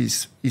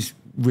is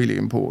really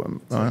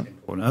important, right?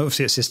 Well,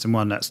 obviously at System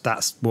One,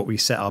 that's what we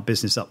set our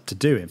business up to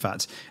do, in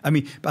fact. I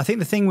mean, but I think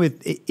the thing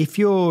with, if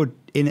you're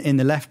in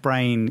the left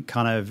brain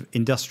kind of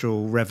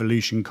industrial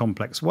revolution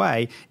complex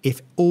way,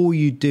 if all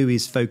you do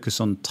is focus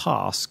on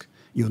task,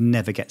 you'll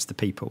never get to the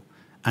people.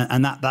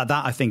 And that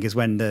I think is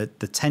when the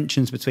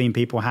tensions between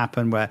people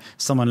happen, where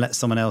someone lets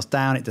someone else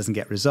down, it doesn't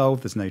get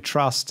resolved, there's no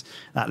trust,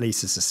 that leads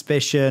to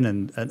suspicion,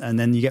 and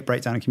then you get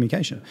breakdown in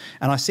communication.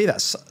 And I see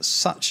that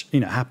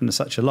happen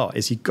such a lot,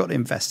 is you've got to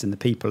invest in the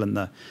people and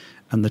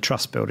the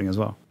trust building as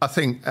well. I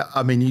think,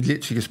 you literally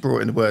just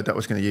brought in the word that I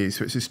was going to use,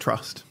 which is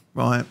trust,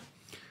 right?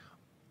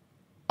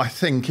 I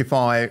think if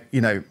I,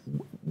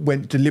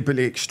 went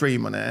deliberately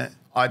extreme on it,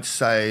 I'd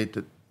say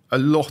that a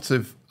lot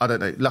of, I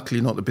don't know,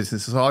 luckily not the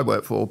businesses I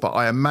work for, but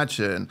I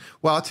imagine,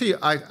 well, I'll tell you,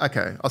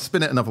 I'll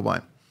spin it another way,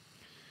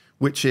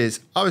 which is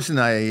I was in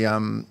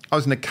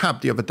a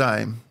cab the other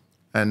day,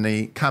 and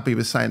the cabbie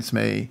was saying to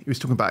me, he was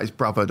talking about his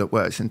brother that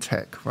works in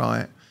tech,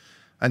 right?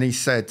 And he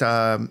said,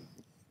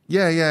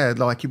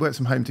 like he works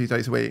from home 2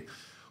 days a week,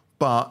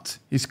 but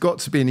he's got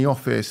to be in the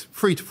office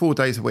 3 to 4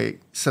 days a week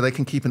so they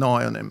can keep an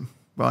eye on him,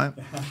 right?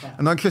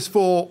 And I just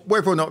thought,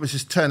 whether or not it was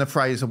just turn of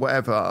phrase or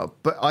whatever,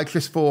 but I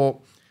just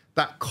thought,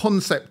 that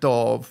concept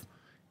of,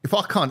 if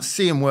I can't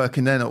see them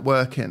working, they're not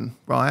working,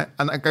 right?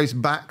 And that goes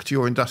back to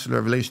your industrial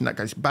revolution, that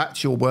goes back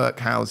to your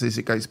workhouses,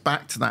 it goes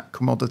back to that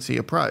commodity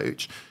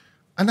approach.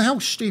 And how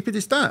stupid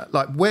is that?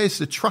 Like, where's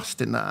the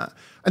trust in that?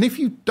 And if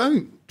you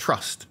don't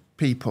trust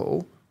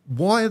people,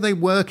 why are they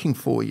working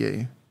for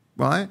you,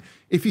 right?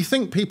 If you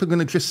think people are going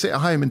to just sit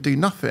at home and do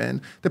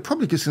nothing, they're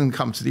probably just going to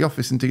come to the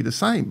office and do the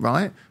same,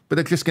 right? But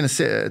they're just going to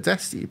sit at a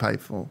desk that you pay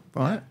for,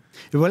 right?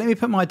 Well, let me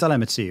put my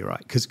dilemma to you,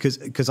 right?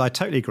 Because I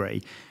totally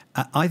agree.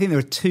 I think there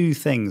are two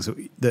things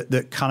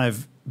that kind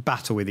of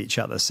battle with each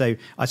other. So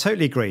I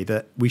totally agree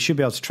that we should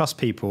be able to trust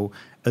people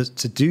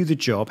to do the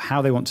job,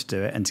 how they want to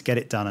do it, and to get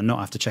it done and not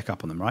have to check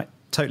up on them, right?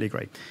 Totally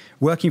agree.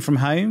 Working from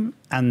home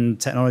and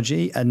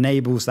technology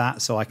enables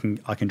that, so I can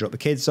drop the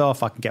kids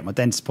off, I can get my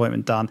dentist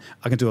appointment done,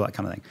 I can do all that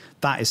kind of thing.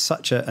 That is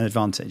such an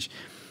advantage.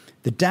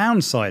 The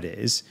downside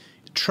is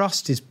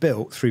trust is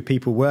built through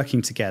people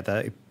working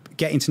together,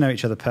 getting to know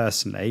each other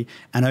personally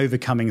and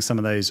overcoming some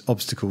of those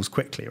obstacles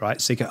quickly,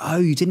 right? So you go, oh,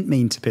 you didn't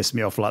mean to piss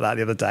me off like that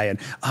the other day, and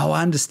oh,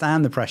 I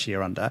understand the pressure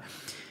you're under.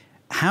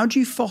 How do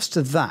you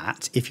foster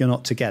that if you're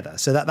not together?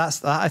 So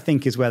that I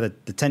think is where the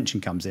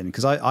tension comes in,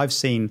 because I've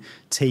seen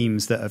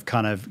teams that have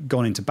kind of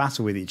gone into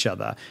battle with each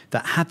other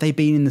that had they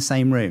been in the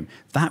same room,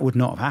 that would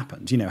not have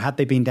happened. Had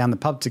they been down the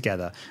pub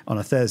together on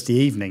a Thursday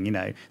evening,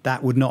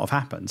 that would not have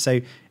happened.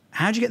 So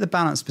how do you get the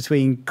balance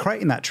between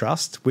creating that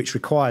trust, which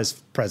requires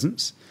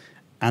presence,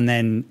 and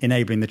then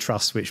enabling the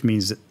trust, which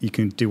means that you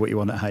can do what you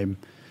want at home,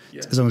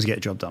 as long as you get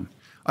the job done?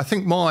 I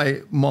think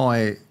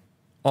my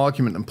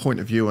argument and point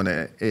of view on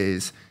it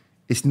is,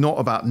 it's not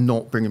about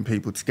not bringing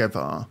people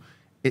together.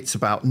 It's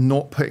about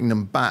not putting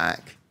them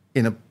back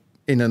in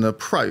an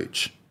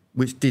approach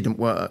which didn't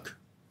work,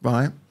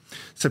 right?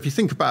 So if you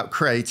think about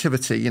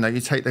creativity, you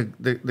take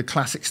the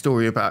classic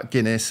story about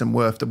Guinness and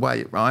Worth the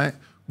Wait, right?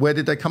 Where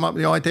did they come up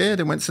with the idea?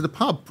 They went to the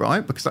pub,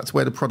 right? Because that's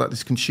where the product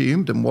is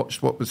consumed, and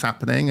watched what was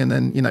happening, and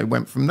then,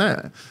 went from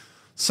there.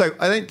 So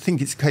I don't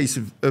think it's a case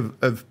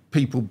of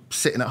people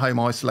sitting at home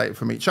isolated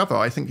from each other.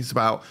 I think it's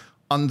about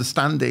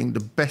understanding the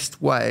best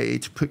way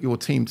to put your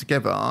team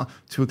together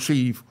to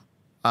achieve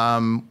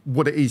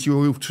what it is you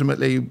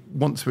ultimately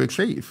want to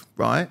achieve,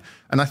 right?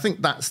 And I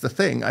think that's the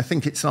thing. I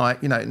think it's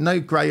like, no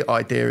great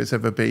idea has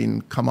ever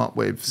been come up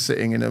with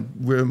sitting in a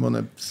room on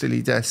a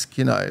silly desk,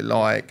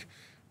 like,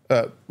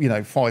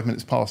 5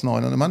 minutes past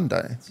 9 on a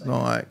Monday.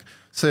 Like,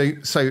 so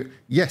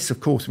yes, of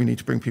course, we need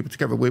to bring people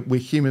together. We're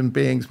human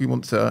beings. We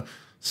want to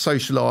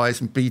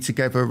socialise and be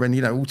together.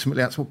 And,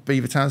 ultimately that's what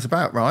Beavertown's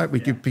about, right? We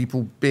give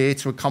people beer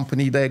to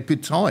accompany their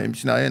good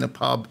times, in a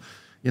pub,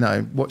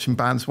 watching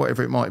bands,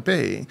 whatever it might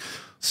be.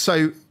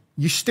 So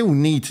you still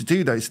need to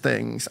do those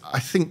things. I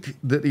think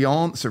that the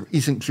answer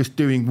isn't just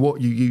doing what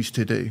you used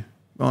to do,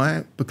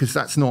 right? Because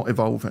that's not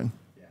evolving.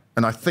 Yeah.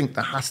 And I think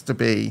there has to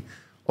be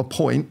a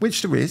point,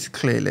 which there is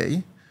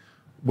clearly,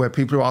 where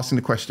people are asking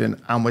the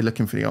question and we're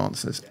looking for the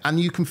answers. Yeah. And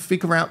you can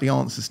figure out the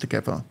answers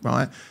together,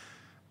 right?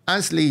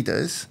 As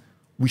leaders,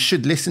 we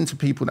should listen to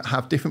people that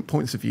have different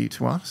points of view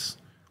to us.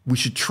 We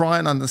should try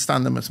and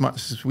understand them as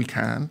much as we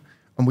can.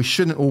 And we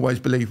shouldn't always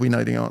believe we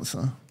know the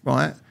answer,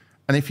 right?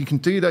 And if you can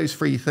do those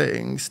three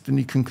things, then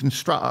you can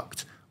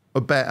construct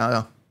a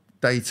better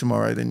day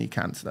tomorrow than you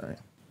can today.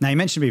 Now, you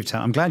mentioned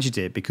Beavertown. I'm glad you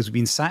did, because we've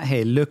been sat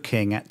here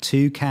looking at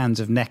 2 cans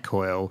of neck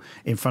oil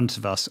in front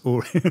of us,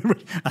 and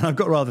I've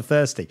got rather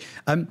thirsty.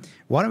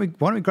 Why don't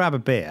we grab a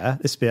beer?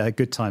 This would be a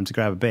good time to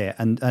grab a beer,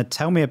 and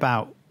tell me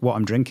about what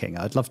I'm drinking.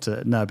 I'd love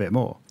to know a bit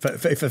more. For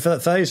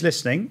those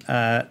listening,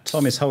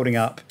 Tom is holding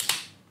up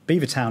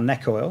Beavertown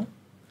neck oil.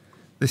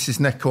 This is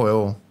neck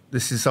oil.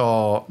 This is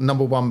our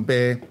 #1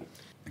 beer.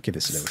 I'll give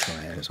this a little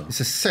try here as well. It's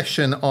a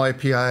session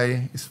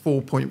IPA. It's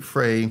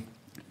 4.3.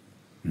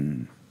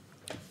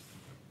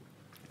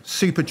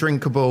 Super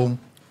drinkable,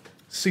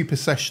 super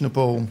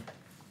sessionable.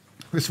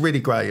 It's really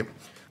great.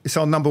 It's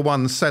our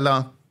 #1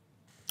 seller.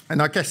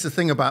 And I guess the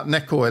thing about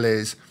neck oil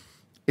is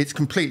it's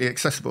completely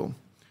accessible.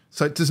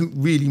 So it doesn't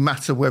really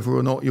matter whether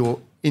or not you're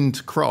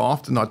into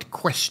craft, and I'd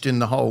question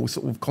the whole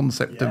sort of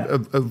concept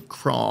of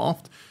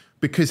craft,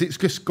 because it's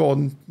just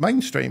gone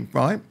mainstream,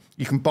 right?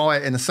 You can buy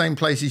it in the same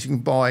places you can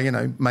buy,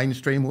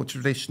 mainstream or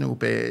traditional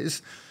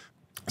beers.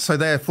 So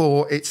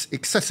therefore, it's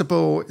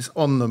accessible. It's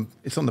on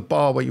the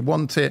bar where you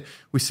want it.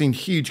 We've seen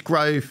huge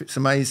growth. It's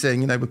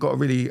amazing. We've got a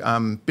really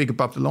big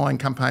above the line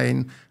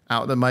campaign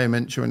out at the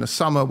moment during the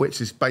summer,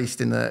 which is based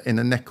in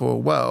the neck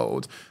oil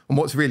world. And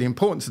what's really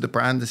important to the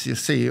brand, as you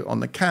see on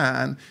the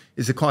can,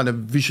 is the kind of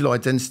visual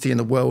identity in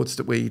the worlds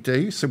that we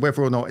do. So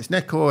whether or not it's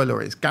neck oil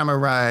or it's gamma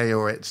ray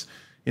or it's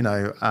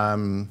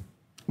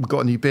we've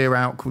got a new beer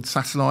out called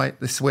Satellite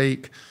this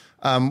week.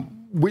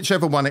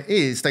 Whichever one it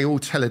is, they all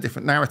tell a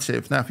different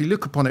narrative. Now, if you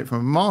look upon it from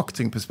a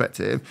marketing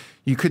perspective,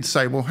 you could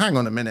say, well, hang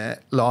on a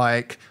minute,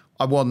 like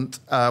I want,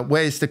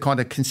 where's the kind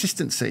of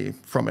consistency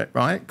from it,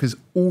 right? Because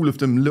all of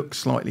them look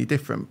slightly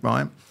different,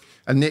 right?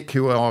 And Nick,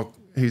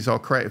 who's our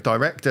creative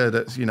director,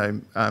 that's,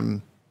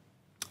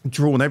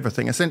 drawn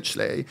everything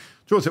essentially,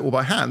 draws it all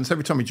by hand. So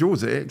every time he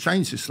draws it, it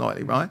changes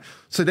slightly, right?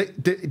 So there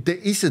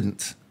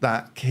isn't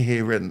that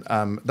coherent,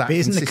 but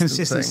isn't the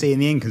consistency in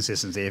the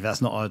inconsistency, if that's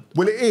not a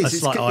well, it is. A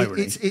slight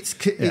irony? It's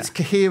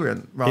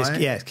coherent,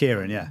 right? It's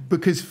coherent, yeah.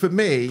 Because for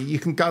me, you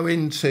can go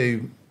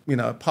into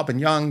a pub in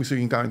Young's, or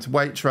you can go into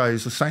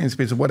Waitrose or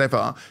Sainsbury's or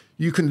whatever.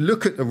 You can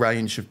look at the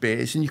range of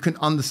beers and you can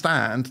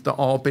understand that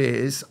our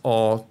beers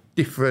are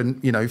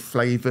different,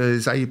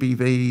 flavours,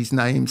 ABVs,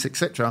 names,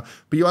 etc.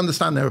 But you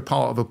understand they're a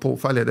part of a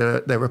portfolio,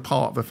 they're a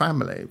part of a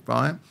family,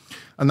 right?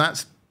 And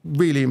that's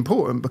really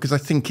important because I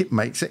think it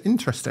makes it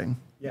interesting,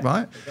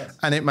 right?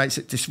 And it makes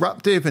it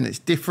disruptive, and it's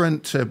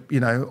different to,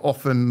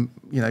 often,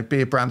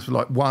 beer brands with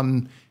like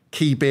one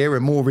key beer,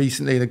 and more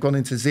recently they've gone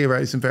into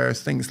zeros and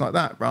various things like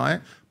that,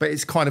 right? But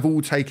it's kind of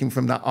all taken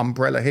from that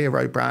umbrella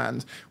hero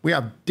brand. We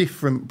have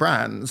different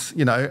brands,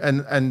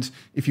 and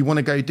if you want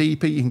to go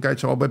deeper, you can go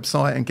to our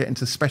website and get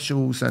into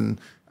specials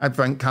and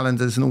advent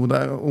calendars and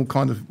all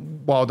kind of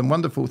wild and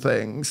wonderful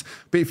things.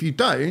 But if you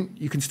don't,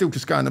 you can still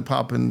just go in the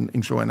pub and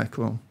enjoy an neck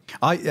oil.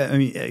 I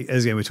mean,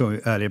 as we were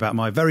talking earlier about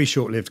my very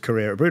short-lived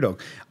career at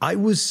Brewdog, I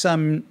was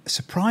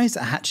surprised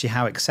at actually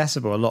how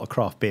accessible a lot of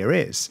craft beer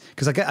is.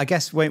 Because I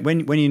guess when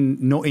you're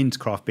not into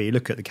craft beer, you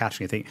look at the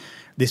category and think,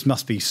 this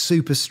must be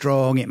super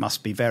strong, it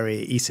must be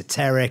very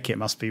esoteric, it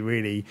must be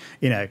really,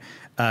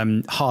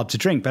 hard to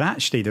drink. But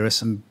actually, there are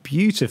some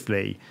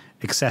beautifully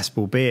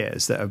accessible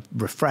beers that are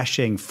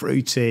refreshing,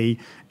 fruity,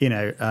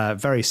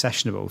 very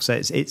sessionable. So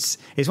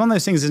it's one of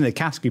those things, isn't it?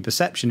 Category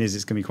perception is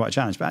it's going to be quite a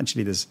challenge, but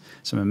actually there's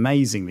some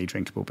amazingly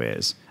drinkable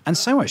beers and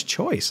so much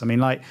choice. I mean,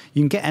 like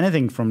you can get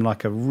anything from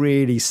like a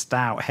really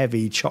stout,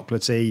 heavy,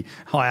 chocolatey,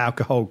 high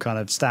alcohol kind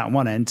of stout on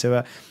one end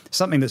to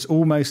something that's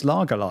almost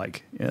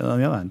lager-like on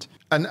the other end.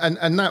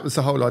 And that was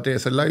the whole idea.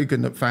 So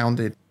Logan, that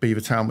founded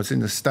Beavertown, was in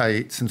the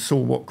States and saw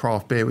what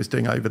craft beer was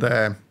doing over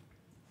there,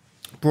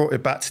 brought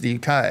it back to the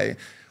UK.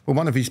 Well,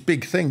 one of his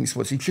big things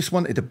was he just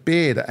wanted a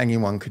beer that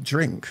anyone could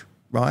drink,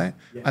 right?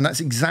 Yeah. And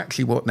that's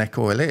exactly what neck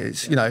oil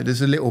is. Yeah.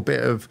 There's a little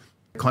bit of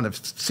kind of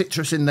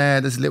citrus in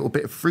there. There's a little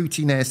bit of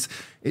fruitiness.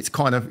 It's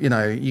kind of,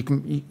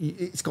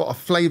 it's got a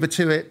flavour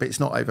to it, but it's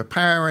not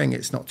overpowering.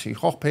 It's not too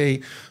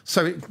hoppy.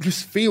 So it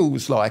just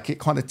feels like it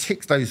kind of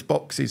ticks those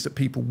boxes that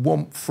people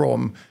want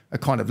from a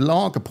kind of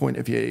lager point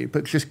of view,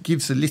 but just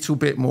gives a little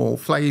bit more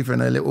flavour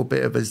and a little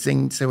bit of a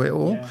zing to it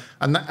all. Yeah.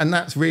 And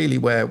that's really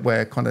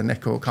where kind of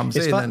Necor comes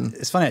in.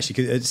 It's funny, actually,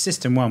 because at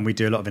System 1, we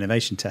do a lot of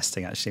innovation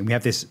testing, actually. And we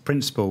have this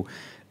principle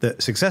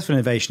that successful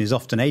innovation is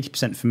often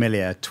 80%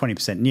 familiar,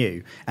 20%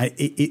 new. And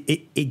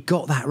it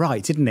got that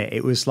right, didn't it?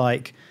 It was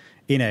like,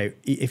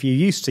 if you're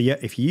used to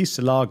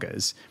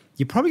lagers,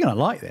 you're probably going to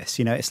like this.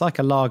 It's like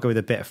a lager with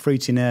a bit of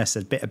fruitiness,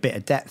 a bit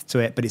of depth to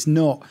it, but it's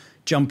not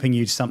jumping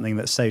you to something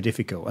that's so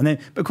difficult. And then,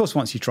 but of course,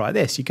 once you try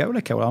this, you go, well,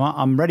 okay, well,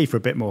 I'm ready for a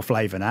bit more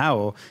flavour now,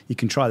 or you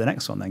can try the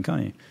next one then,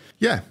 can't you?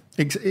 Yeah,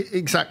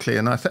 exactly.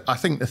 And I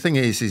think the thing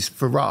is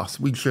for us,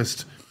 we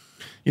just,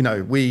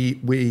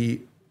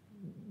 we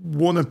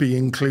want to be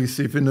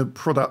inclusive in the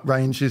product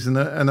ranges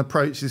and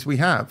approaches we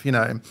have.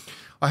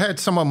 I heard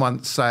someone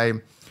once say,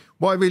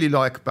 what I really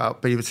like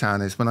about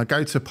Beavertown is when I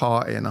go to a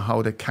party and I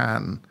hold a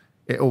can,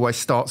 it always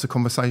starts a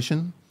conversation.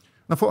 And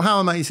I thought, how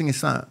amazing is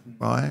that,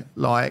 right?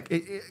 Like,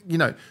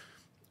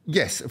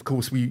 yes, of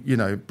course,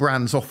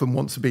 brands often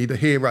want to be the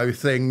hero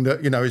thing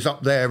that, is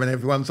up there and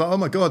everyone's like, oh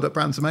my God, that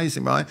brand's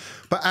amazing, right?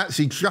 But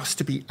actually just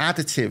to be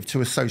additive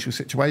to a social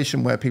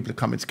situation where people are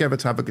coming together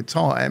to have a good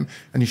time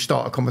and you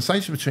start a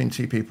conversation between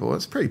two people,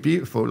 it's pretty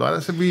beautiful. Like,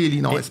 that's a really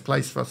nice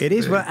place for us to It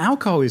is. do. Well,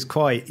 alcohol is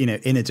quite,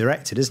 inner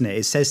directed, isn't it?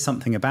 It says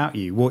something about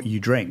you, what you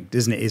drink,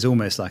 doesn't it? It's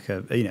almost like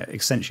a,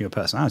 extension of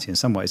your personality in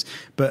some ways.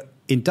 But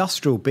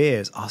industrial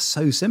beers are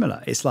so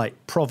similar. It's like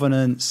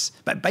provenance,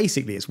 but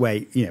basically it's where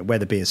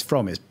the beer's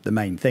from is the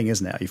main thing,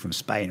 isn't it? Are you from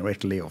Spain or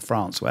Italy or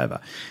France,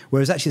 wherever?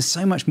 Whereas actually there's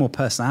so much more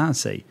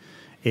personality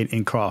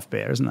in craft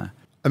beer, isn't there?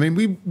 I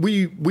mean,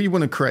 we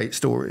want to create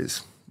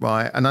stories,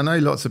 right? And I know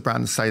lots of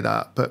brands say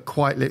that, but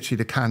quite literally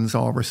the cans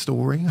are a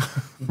story,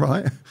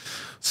 right?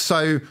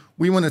 So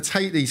we want to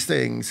take these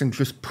things and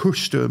just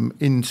push them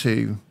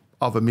into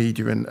other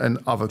media and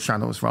other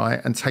channels, right?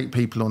 And take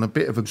people on a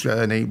bit of a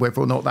journey, whether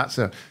or not that's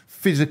a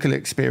physical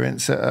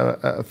experience at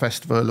a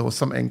festival or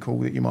something cool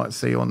that you might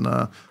see on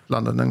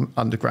London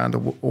Underground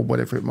or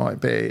whatever it might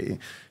be,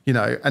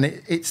 and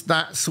it's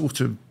that sort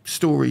of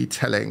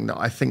storytelling that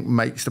I think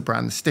makes the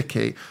brand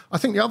sticky. I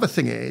think the other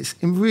thing is,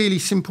 in really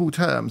simple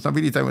terms, I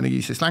really don't want to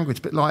use this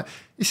language, but like,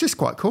 it's just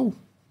quite cool,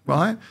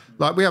 right?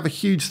 Like, we have a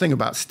huge thing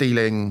about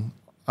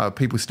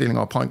people stealing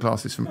our pint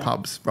glasses from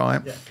pubs,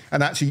 right? Yeah.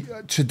 And actually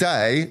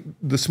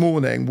this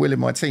morning, Will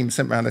and my team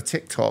sent around a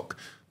TikTok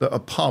that a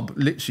pub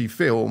literally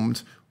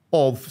filmed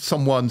of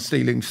someone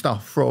stealing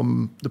stuff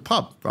from the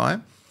pub,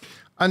 right?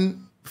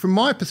 And from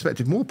my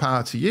perspective, more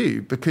power to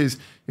you, because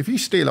if you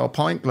steal our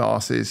pint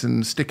glasses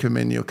and stick them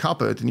in your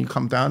cupboard and you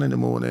come down in the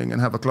morning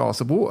and have a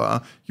glass of water,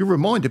 you're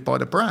reminded by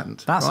the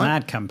brand. That's right? an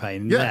ad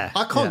campaign. Yeah, there.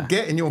 I can't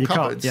get in your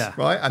cupboards,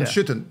 right? And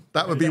shouldn't.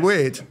 That would be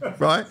weird,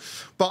 right?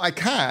 But I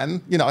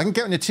can, I can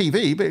get on your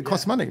TV, but it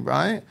costs money,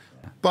 right?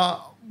 Yeah.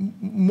 But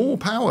more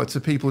power to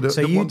people that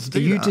want to do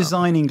that. Are you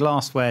designing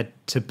glassware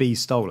to be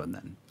stolen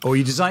then? Or are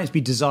you designing it to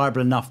be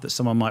desirable enough that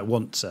someone might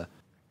want to?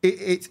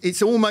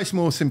 It's almost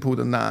more simple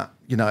than that.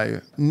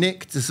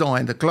 Nick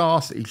designed a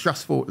glass that he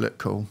just thought looked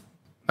cool.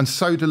 And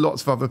so do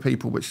lots of other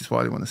people, which is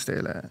why they want to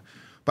steal it.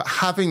 But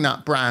having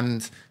that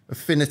brand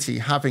affinity,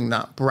 having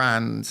that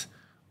brand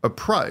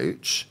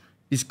approach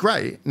is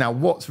great. Now,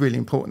 what's really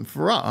important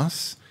for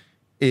us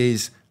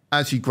is,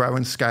 as you grow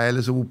and scale,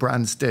 as all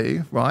brands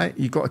do, right,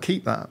 you've got to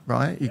keep that,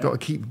 right? You've got to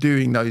keep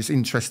doing those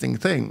interesting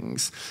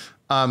things.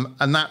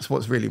 And that's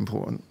what's really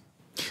important.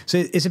 So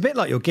it's a bit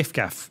like your Giff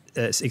Gaff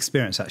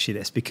experience, actually,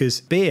 this, because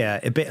beer,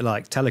 a bit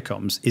like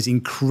telecoms, is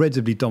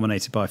incredibly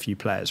dominated by a few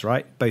players,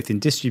 right? Both in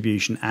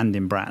distribution and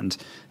in brand.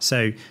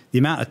 So the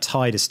amount of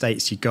tied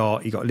estates you've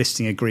got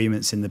listing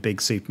agreements in the big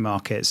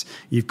supermarkets,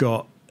 you've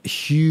got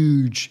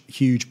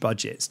huge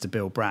budgets to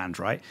build brand,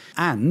 right?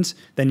 And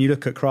then you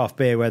look at craft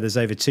beer, where there's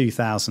over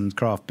 2,000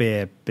 craft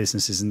beer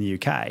businesses in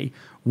the UK.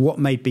 What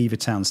made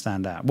Beavertown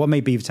stand out? What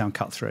made Beavertown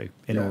cut through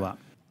in all that?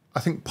 I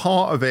think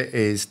part of it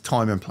is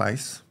time and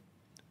place.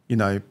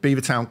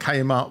 Beavertown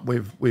came up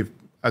with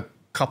a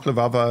couple of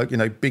other,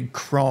 big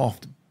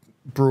craft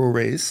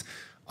breweries.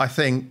 I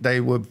think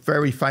they were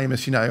very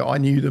famous. I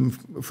knew them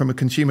from a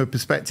consumer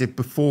perspective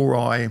before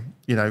I,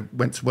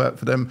 went to work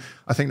for them.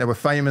 I think they were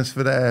famous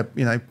for their,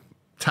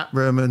 tap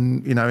room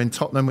and, in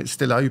Tottenham, which is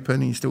still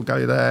open. You still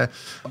go there.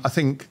 I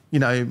think,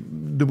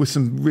 there were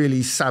some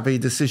really savvy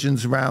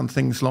decisions around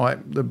things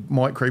like the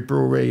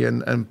microbrewery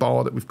and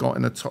bar that we've got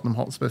in the Tottenham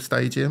Hotspur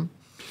Stadium.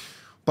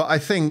 But I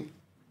think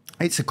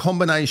it's a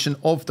combination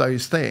of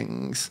those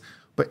things,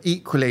 but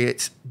equally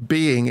it's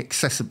being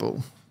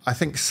accessible. I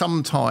think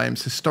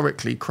sometimes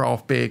historically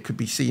craft beer could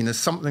be seen as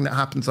something that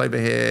happens over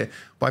here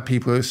by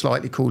people who are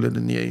slightly cooler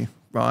than you,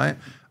 right?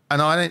 And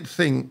I don't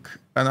think,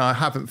 and I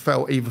haven't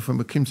felt either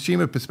from a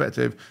consumer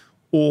perspective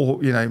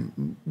or,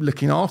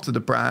 looking after the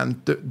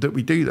brand that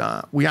we do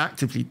that. We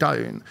actively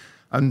don't.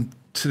 And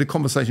to the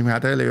conversation we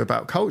had earlier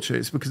about culture,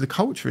 it's because the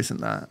culture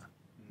isn't that,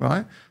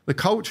 right? The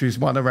culture is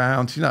one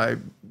around,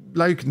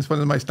 Logan's one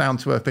of the most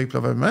down-to-earth people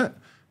I've ever met.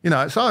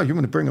 It's, oh, you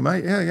want to bring a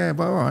mate? Yeah,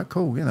 well, all right,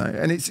 cool,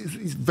 And it's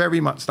very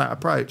much that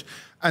approach.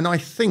 And I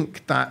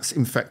think that's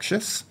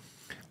infectious.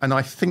 And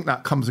I think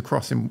that comes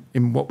across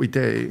in what we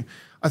do.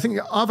 I think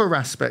the other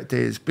aspect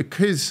is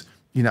because,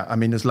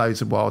 there's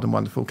loads of wild and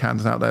wonderful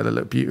cans out there that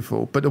look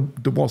beautiful, but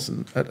there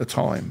wasn't at the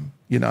time,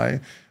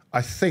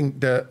 I think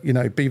that,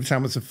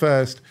 Beavertown was the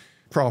first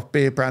craft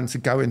beer brand to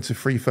go into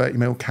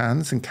 330ml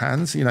cans and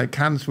cans.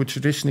 Cans were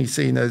traditionally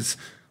seen as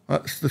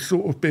that's the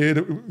sort of beer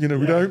that, we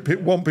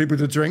don't want people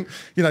to drink.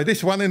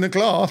 This one in a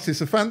glass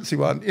is a fancy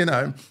one,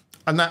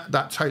 and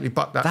that totally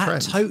bucked that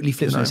trend. That totally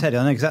flips on its head.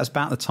 I know, because that's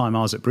about the time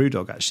I was at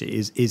Brewdog, actually,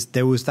 is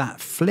there was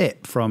that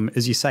flip from,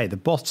 as you say, the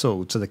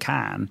bottle to the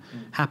can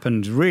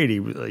happened really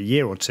a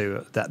year or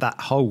two, that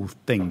whole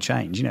thing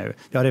changed. The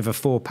idea of a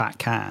 4-pack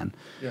can.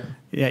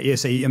 Yeah.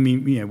 So,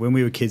 when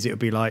we were kids, it would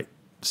be like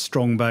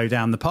Strongbow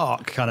down the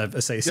park kind of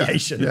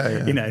association,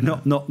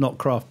 not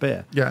craft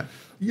beer.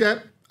 Yeah.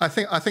 I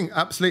think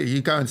absolutely.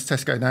 You go into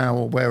Tesco now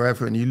or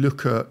wherever, and you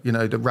look at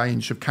the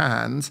range of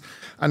cans,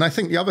 and I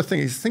think the other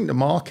thing is the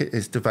market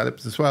is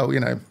developed as well.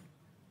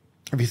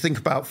 If you think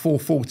about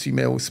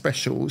 440ml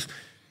specials,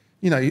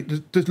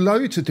 there's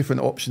loads of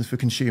different options for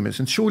consumers,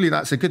 and surely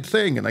that's a good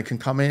thing. And they can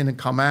come in and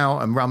come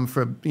out and run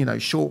for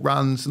short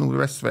runs and all the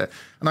rest of it.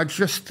 And I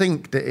just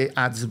think that it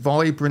adds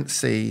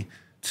vibrancy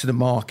to the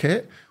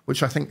market,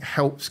 which I think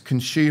helps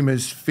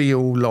consumers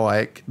feel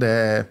like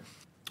they're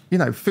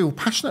feel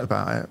passionate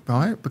about it,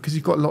 right? Because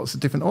you've got lots of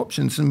different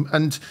options.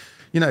 And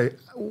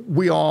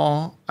we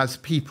are, as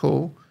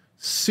people,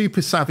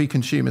 super savvy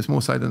consumers,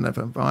 more so than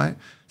ever, right?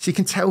 So you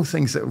can tell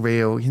things that are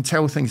real, you can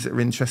tell things that are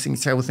interesting, you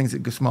can tell things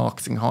that are just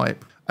marketing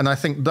hype. And I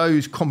think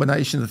those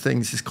combination of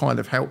things has kind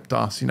of helped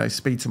us,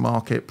 speed to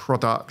market,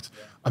 product.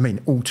 I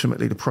mean,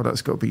 ultimately, the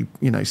product's got to be,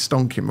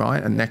 stonking,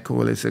 right? And neck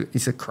oil is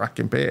a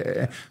cracking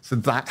beer. So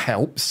that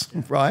helps,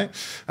 right?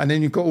 And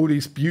then you've got all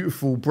these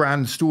beautiful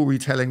brand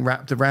storytelling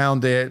wrapped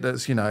around it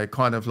that's,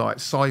 kind of like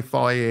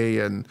sci-fi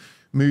and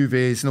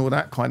movies and all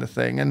that kind of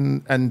thing.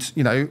 And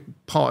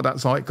part of that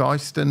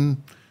zeitgeist,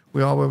 and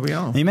we are where we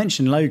are. You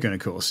mentioned Logan,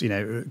 of course,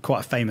 quite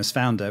a famous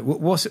founder. What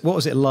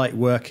was it like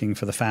working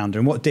for the founder,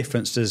 and what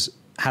difference does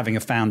having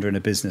a founder in a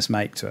business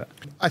make to it?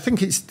 I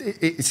think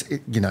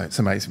it's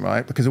amazing,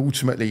 right? Because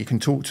ultimately you can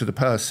talk to the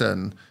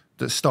person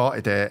that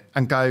started it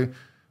and go,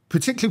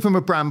 particularly from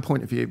a brand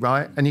point of view,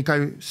 right? And you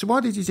go, so why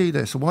did you do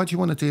this? Or why do you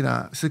want to do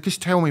that? So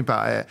just tell me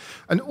about it.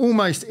 And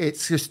almost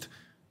it's just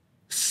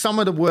some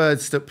of the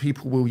words that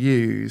people will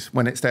use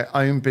when it's their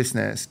own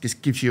business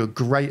just gives you a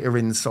greater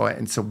insight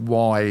into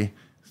why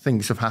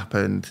things have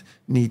happened,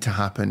 need to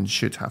happen,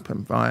 should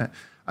happen, right?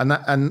 And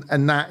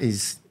that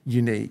is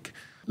unique.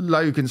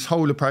 Logan's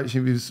whole approach, he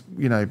was,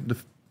 the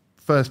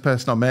first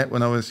person I met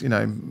when I was,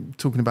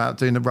 talking about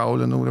doing the role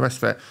and all the rest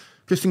of it.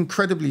 Just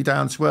incredibly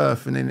down to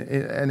earth and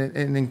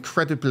an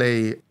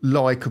incredibly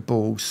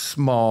likable,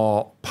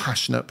 smart,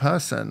 passionate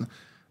person.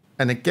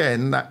 And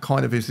again, that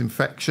kind of is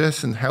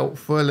infectious and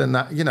helpful, and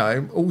that,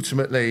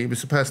 ultimately was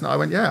the person that I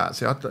went,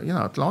 actually,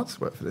 I'd like to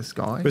work for this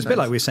guy. But it's a bit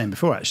like we were saying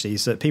before, actually,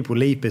 is that people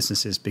leave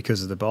businesses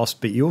because of the boss,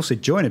 but you also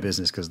join a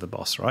business because of the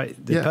boss, right?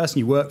 The person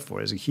you work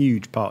for is a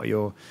huge part of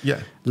your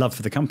love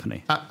for the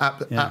company.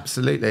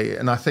 Absolutely.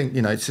 And I think,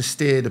 to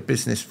steer the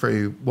business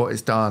through what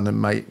is done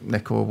and make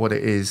Necor what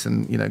it is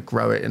and,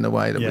 grow it in the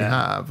way that we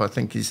have, I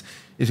think is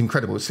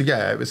incredible. So,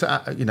 it was,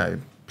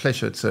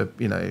 pleasure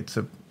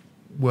to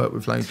work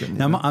with Logan.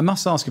 Now, I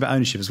must ask about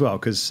ownership as well,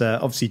 because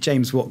obviously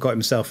James Watt got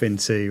himself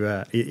into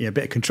a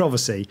bit of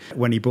controversy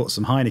when he bought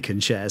some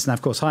Heineken shares. Now,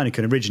 of course,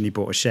 Heineken originally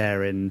bought a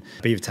share in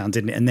Beavertown,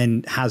 didn't it? And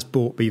then has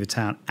bought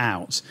Beavertown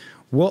out.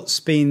 What's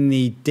been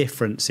the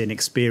difference in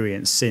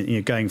experience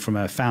in going from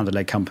a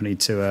founder-led company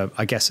to,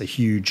 I guess, a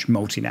huge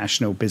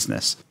multinational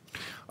business?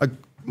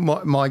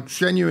 My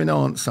genuine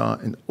answer,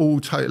 in all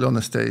total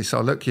honesty, so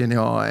I'll look you in the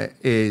eye,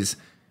 is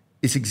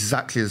it's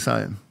exactly the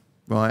same.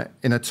 Right,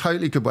 in a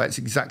totally good way, it's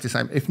exactly the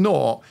same. If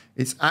not,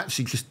 it's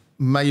actually just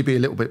maybe a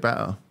little bit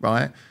better,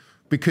 right?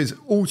 Because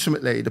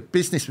ultimately, the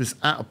business was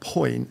at a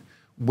point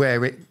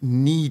where it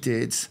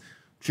needed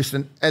just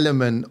an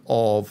element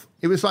of.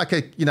 It was like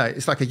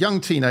it's like a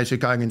young teenager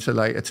going into a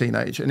later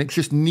teenage, and it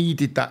just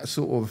needed that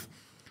sort of,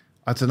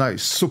 I don't know,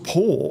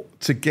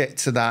 support to get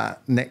to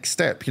that next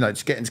step.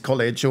 To get into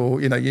college or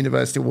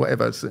university or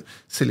whatever. It's a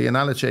silly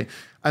analogy,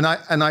 and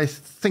I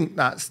think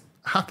that's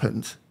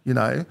happened.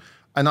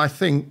 And I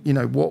think,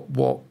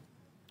 what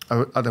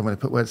I don't want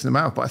to put words in the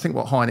mouth, but I think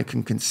what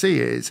Heineken can see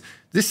is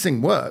this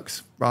thing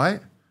works, right?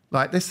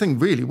 Like this thing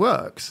really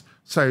works.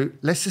 So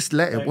let's just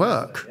let it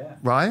work,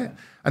 right?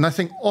 And I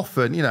think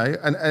often,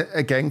 and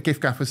again,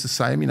 Giff Gaff was the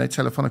same,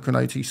 Telefonica and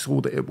OT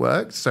saw that it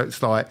worked. So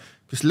it's like,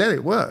 just let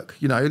it work,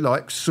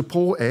 like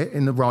support it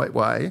in the right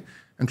way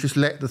and just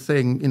let the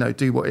thing,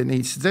 do what it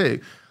needs to do.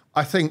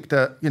 I think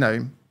that,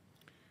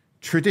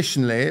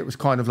 traditionally it was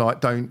kind of like,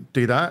 don't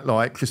do that,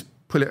 like just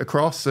pull it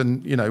across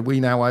and, we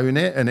now own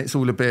it and it's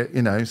all a bit,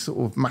 sort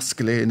of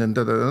masculine and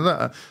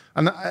da-da-da-da.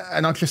 And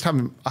I just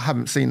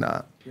haven't seen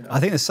that. I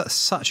think there's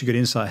such a good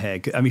insight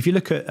here. I mean, if you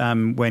look at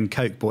when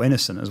Coke bought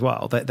Innocent as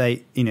well,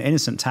 they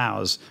Innocent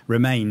Towers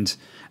remained.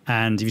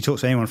 And if you talk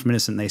to anyone from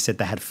Innocent, they said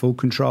they had full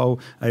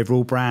control over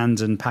all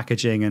brands and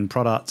packaging and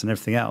product and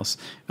everything else,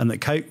 and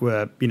that Coke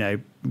were,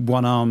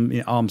 one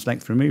arm's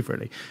length removed,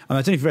 really. I don't know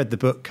if you've read the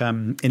book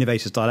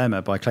Innovator's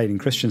Dilemma by Clayton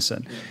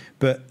Christensen,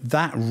 but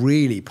that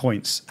really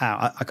points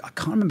out, I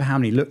can't remember how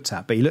many he looked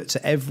at, but he looked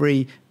at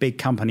every big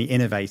company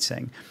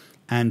innovating,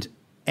 and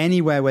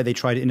anywhere where they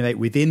tried to innovate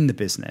within the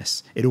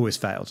business, it always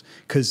failed,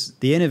 because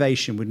the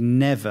innovation would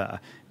never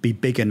be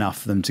big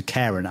enough for them to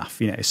care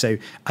enough, So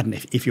I don't know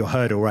if your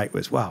hurdle rate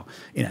was,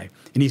 it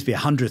needs to be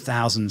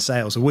 100,000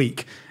 sales a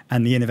week,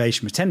 and the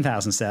innovation was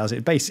 10,000 sales,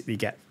 it'd basically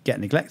get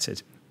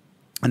neglected.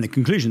 And the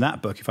conclusion of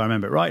that book, if I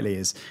remember it rightly,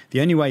 is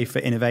the only way for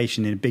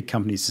innovation in big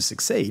companies to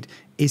succeed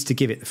is to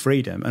give it the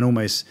freedom and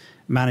almost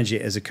manage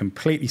it as a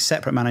completely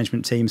separate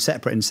management team,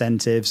 separate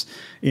incentives,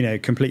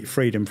 complete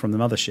freedom from the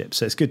mothership.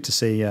 So it's good to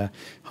see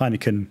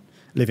Heineken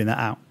living that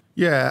out.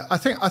 Yeah, I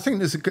think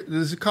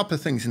there's a couple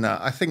of things in that.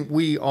 I think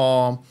we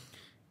are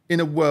in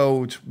a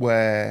world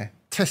where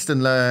test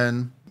and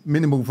learn,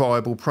 minimal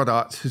viable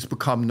product has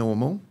become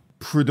normal,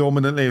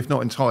 predominantly, if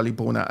not entirely,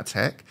 born out of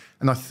tech.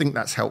 And I think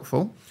that's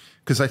helpful,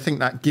 because I think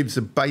that gives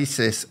a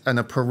basis and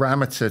a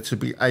parameter to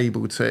be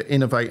able to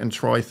innovate and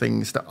try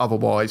things that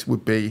otherwise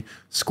would be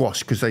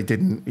squashed because they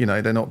didn't,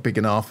 they're not big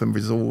enough, and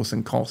resource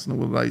and cost and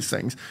all of those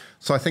things.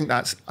 So I think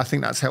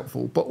that's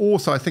helpful. But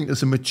also I think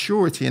there's a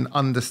maturity in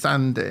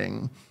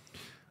understanding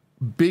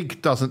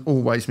big doesn't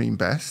always mean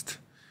best,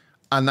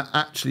 and that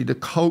actually the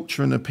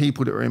culture and the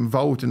people that are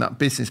involved in that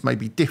business may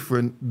be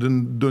different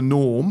than the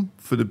norm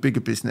for the bigger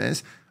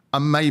business,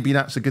 and maybe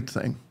that's a good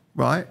thing,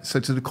 right?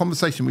 So to the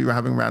conversation we were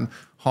having around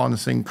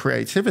harnessing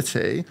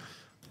creativity,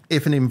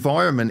 if an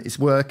environment is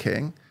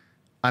working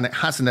and it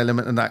has an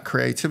element of that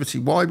creativity,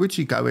 why would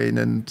you go in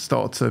and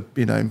start to,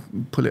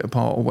 pull it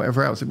apart or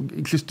whatever else?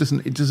 It just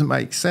doesn't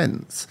make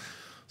sense.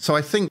 So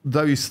I think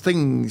those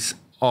things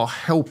are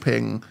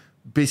helping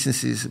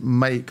businesses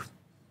make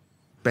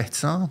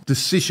better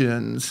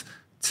decisions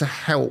to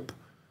help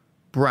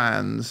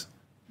brands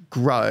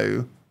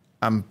grow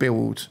and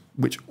build,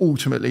 which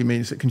ultimately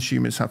means that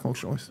consumers have more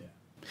choice. Yeah.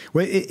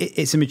 Well,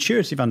 it's a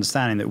maturity of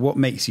understanding that what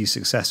makes you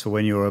successful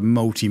when you're a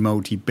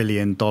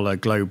multi-billion-dollar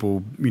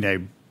global,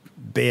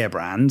 beer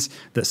brand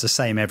that's the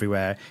same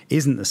everywhere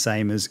isn't the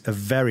same as a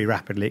very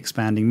rapidly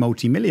expanding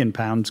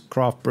multi-million-pound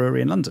craft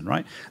brewery in London,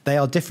 right? They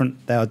are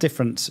different. They are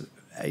different.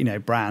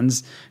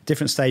 Brands,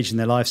 different stage in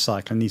their life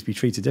cycle, and needs to be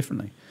treated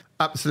differently.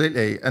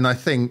 Absolutely. And I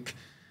think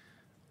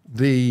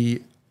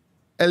the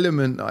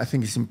element that I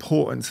think is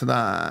important to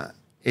that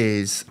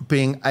is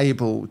being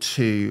able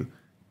to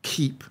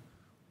keep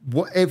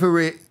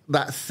whatever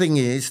that thing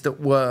is that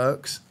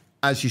works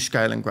as you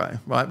scale and grow,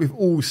 right? We've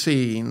all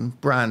seen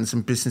brands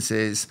and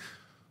businesses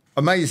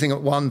amazing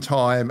at one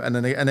time, and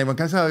then everyone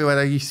goes, oh, well,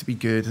 they used to be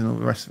good, and all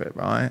the rest of it,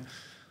 right?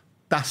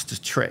 That's the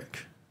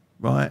trick.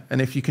 Right,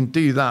 and if you can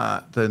do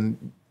that,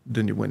 then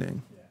you're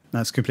winning.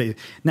 That's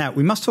completely. Now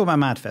we must talk about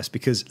MadFest,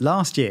 because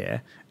last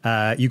year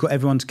you got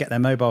everyone to get their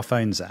mobile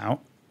phones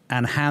out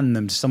and hand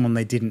them to someone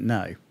they didn't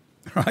know.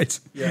 Right.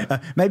 Yeah.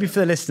 Maybe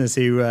for the listeners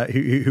who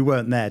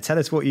weren't there, tell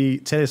us what your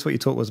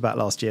talk was about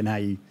last year and how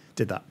you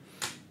did that.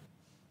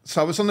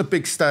 So I was on the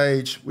big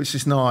stage, which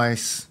is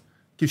nice,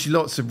 gives you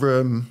lots of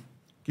room,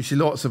 gives you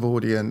lots of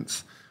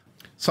audience.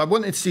 So I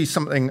wanted to do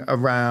something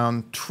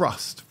around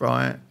trust,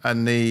 right?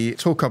 And the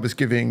talk I was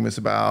giving was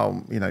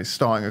about,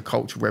 starting a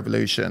cultural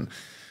revolution.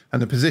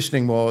 And the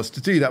positioning was,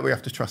 to do that, we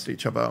have to trust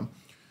each other.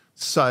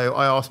 So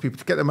I asked people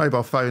to get their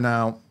mobile phone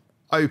out,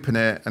 open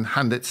it, and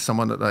hand it to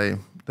someone that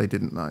they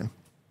didn't know,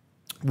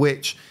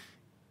 which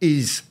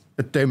is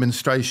a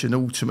demonstration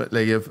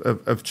ultimately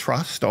of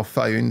trust. Our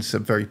phones are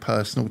very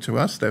personal to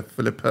us. They're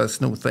full of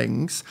personal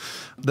things.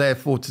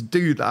 Therefore, to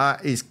do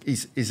that is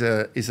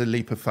a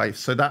leap of faith.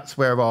 So that's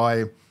where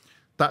I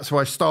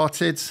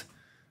started,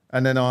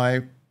 and then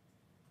I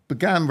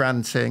began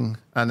ranting,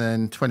 and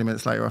then 20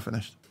 minutes later I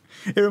finished.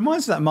 It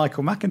reminds me of that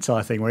Michael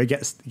McIntyre thing where he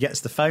gets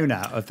the phone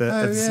out of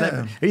the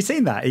celebrity. Have you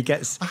seen that?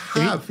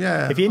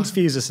 If he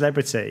interviews a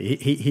celebrity,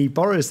 he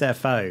borrows their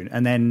phone,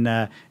 and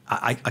then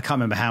I can't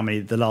remember how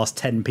many, the last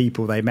 10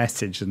 people they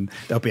message, and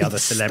there'll be other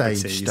celebrities.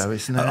 Staged, though,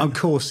 isn't it? Of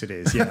course it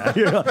is, yeah.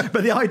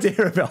 But the idea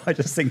of it, I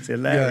just think is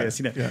hilarious.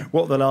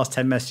 What the last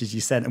 10 messages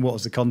you sent and what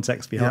was the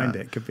context behind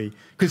it could be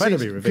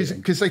incredibly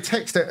revealing. Because they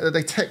text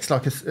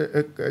like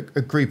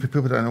a group of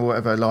people, don't know,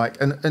 whatever,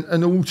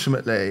 and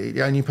ultimately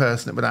the only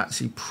person that would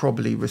actually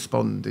probably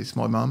respond is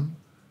my mum.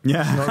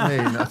 Yeah. You know what I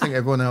mean? I think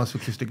everyone else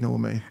would just ignore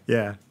me.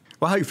 Yeah.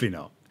 Well, hopefully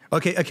not.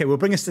 Okay. Well,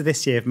 bring us to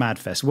this year of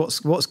MadFest.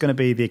 What's going to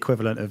be the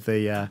equivalent of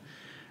the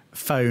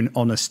phone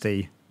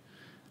honesty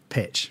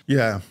pitch?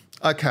 Yeah.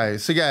 Okay.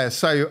 So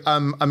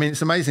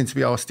it's amazing to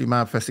be asked to do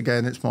MadFest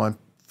again. It's my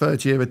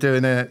third year of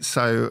doing it,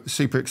 so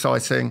super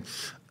exciting.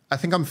 I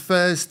think I'm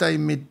Thursday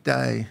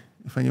midday,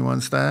 if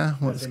anyone's there,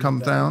 wants to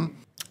come down.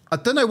 I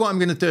don't know what I'm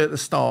going to do at the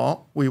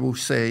start. We will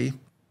see.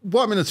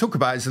 What I'm going to talk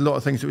about is a lot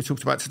of things that we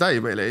talked about today,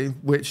 really,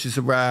 which is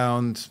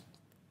around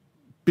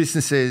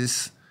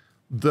businesses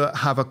that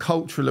have a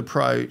cultural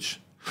approach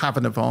have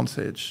an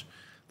advantage.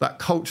 That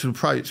cultural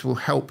approach will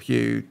help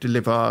you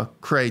deliver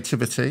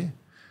creativity,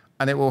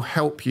 and it will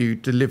help you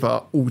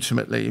deliver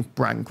ultimately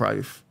brand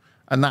growth.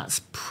 And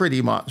that's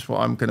pretty much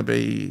what I'm going to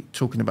be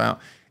talking about.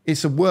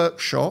 It's a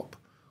workshop.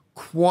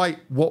 Quite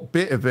what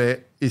bit of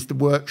it is the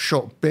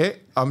workshop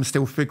bit, I'm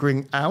still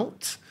figuring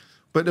out.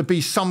 But there'll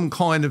be some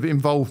kind of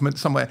involvement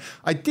somewhere.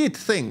 I did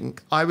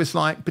think, I was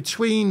like,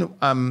 between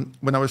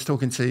when I was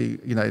talking to,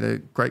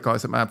 the great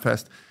guys at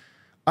MadFest,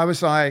 I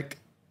was like,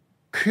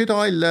 could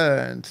I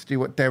learn to do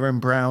what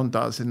Darren Brown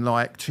does in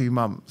like 2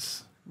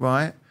 months,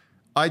 right?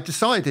 I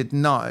decided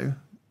no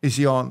is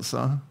the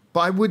answer, but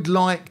I would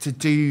like to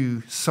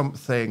do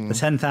something. The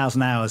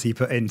 10,000 hours he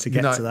put in to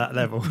get to that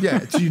level. Yeah,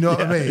 do you know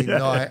what I mean?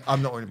 Like,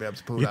 I'm not going to be able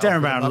to pull that Darren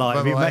off. Brown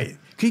live. Mate,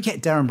 could you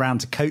get Darren Brown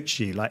to coach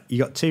you? Like, you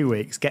got 2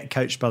 weeks, get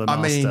coached by the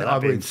master.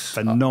 That'd be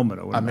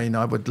phenomenal.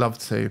 I would love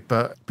to.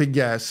 But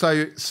yeah,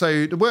 so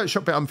the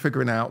workshop bit I'm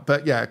figuring out.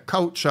 But yeah,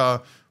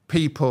 culture,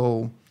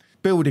 people,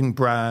 building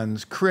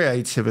brands,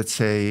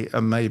 creativity,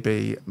 and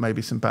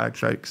maybe some bad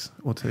jokes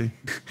or two.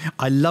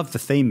 I love the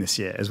theme this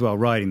year as well,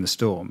 riding the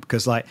storm,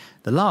 because like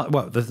the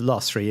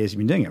last 3 years you've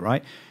been doing it,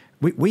 right?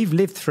 We've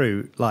lived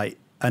through like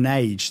an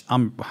age.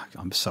 I'm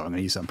sorry, I'm going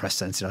to use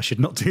unprecedented. I should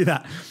not do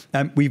that.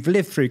 We've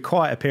lived through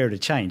quite a period of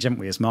change, haven't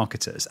we, as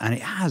marketers? And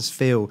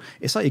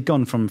it's like you've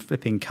gone from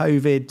flipping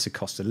COVID to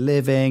cost of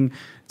living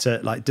to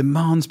like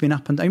demand's been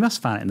up and down. You must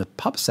have found it in the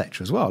pub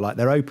sector as well. Like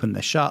they're open,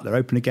 they're shut, they're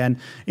open again.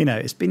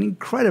 It's been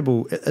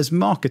incredible as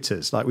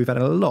marketers. Like we've had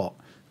a lot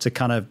to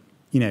kind of,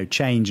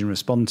 change and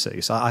respond to.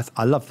 So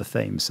I love the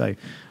theme. So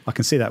I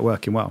can see that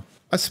working well.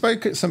 I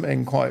spoke at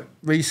something quite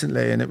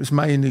recently, and it was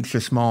mainly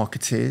just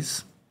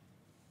marketers.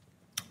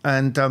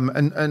 And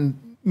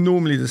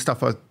normally the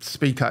stuff I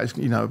speak at is,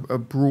 a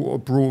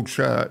broad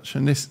church.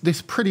 And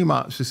this pretty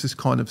much is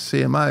kind of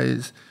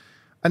CMOs.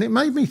 And it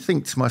made me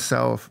think to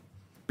myself,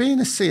 being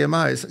a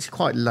CMO is actually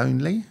quite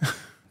lonely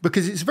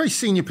because it's a very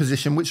senior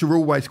position, which are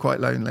always quite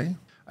lonely.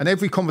 And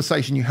every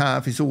conversation you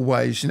have is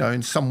always,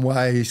 in some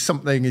way,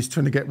 something is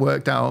trying to get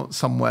worked out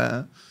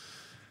somewhere.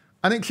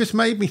 And it just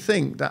made me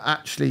think that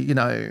actually,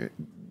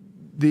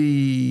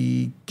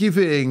 the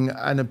giving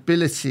an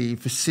ability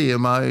for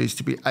CMOs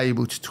to be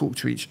able to talk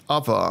to each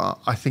other,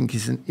 I think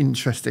is an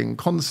interesting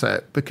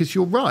concept, because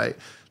you're right.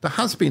 There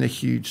has been a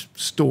huge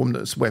storm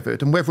that's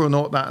weathered, and whether or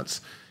not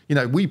that's,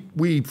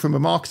 we from a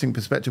marketing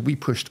perspective, we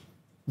pushed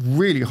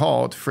really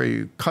hard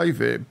through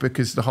COVID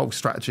because the whole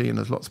strategy, and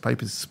there's lots of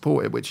papers to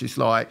support it, which is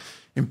like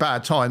in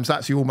bad times,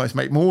 actually almost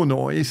make more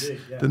noise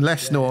than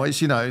less noise,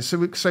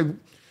 So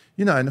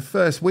in the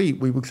first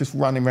week, we were just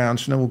running around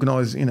trying to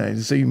organise,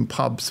 Zoom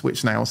pubs,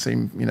 which now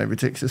seem,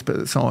 ridiculous, but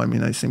at the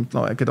time, seemed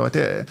like a good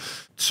idea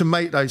to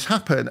make those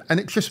happen. And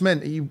it just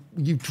meant that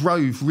you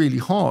drove really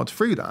hard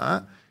through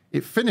that.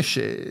 It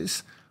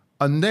finishes,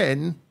 and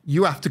then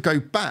you have to go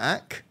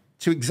back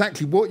to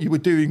exactly what you were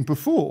doing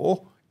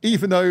before,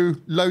 even though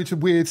loads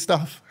of weird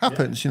stuff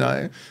happens,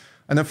 And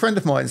a friend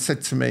of mine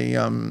said to me,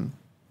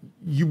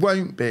 you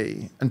won't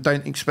be, and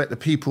don't expect the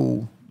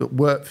people that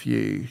work for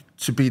you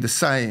to be the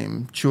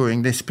same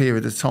during this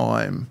period of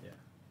time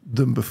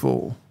than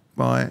before,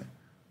 right?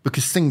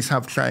 Because things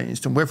have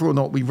changed, and whether or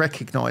not we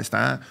recognise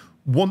that,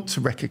 want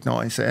to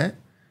recognise it,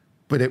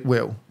 but it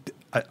will.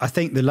 I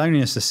think the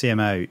loneliness of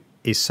CMO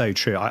is so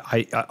true.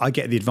 I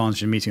get the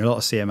advantage of meeting a lot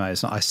of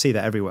CMOs, and I see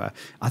that everywhere.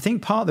 I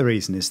think part of the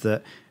reason is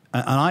that,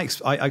 and I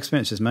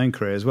experienced this in my own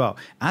career as well,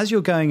 as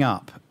you're going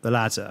up the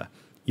ladder,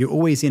 you're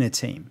always in a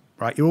team.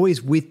 Right, you're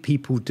always with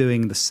people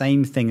doing the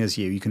same thing as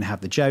you. You can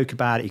have the joke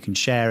about it. You can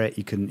share it.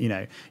 You can,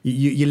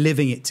 you're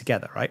living it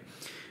together, right?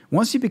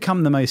 Once you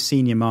become the most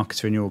senior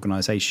marketer in your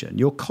organization,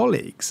 your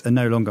colleagues are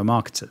no longer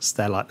marketers.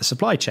 They're like the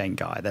supply chain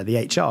guy. They're the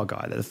HR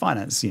guy. They're the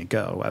finance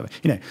girl, or whatever.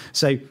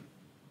 So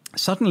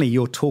suddenly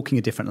you're talking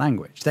a different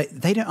language.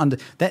 They don't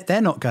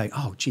they're not going,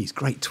 oh, geez,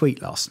 great tweet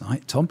last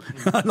night, Tom.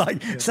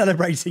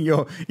 Celebrating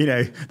your,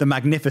 the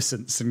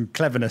magnificence and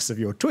cleverness of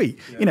your tweet.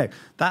 Yeah.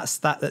 That's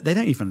that. They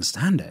don't even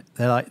understand it.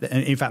 They're like,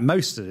 in fact,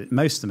 most of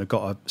them have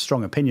got a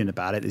strong opinion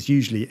about it. It's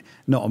usually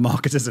not a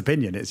marketer's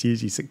opinion. It's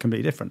usually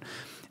completely different.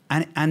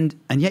 And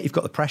yet you've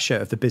got the pressure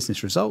of the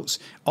business results.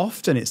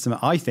 Often it's,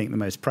 I think, the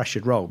most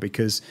pressured role,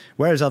 because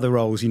whereas other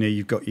roles,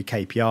 you've got your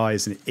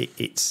KPIs and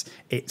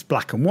it's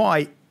black and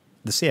white.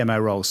 The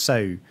CMO role is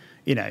so,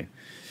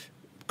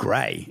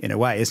 grey in a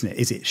way, isn't it?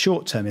 Is it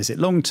short term? Is it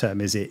long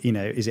term? Is it,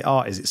 is it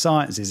art? Is it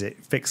science? Is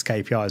it fixed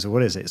KPIs, or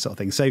what is it, sort of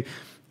thing? So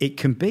it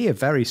can be a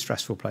very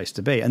stressful place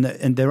to be. And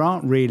there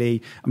aren't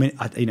really,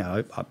 I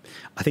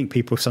think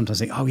people sometimes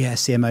think, oh yeah,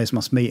 CMOs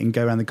must meet and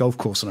go around the golf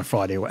course on a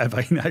Friday or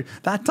whatever.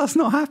 That does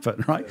not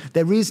happen, right?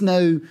 There is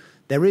no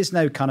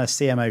kind of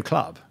CMO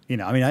club.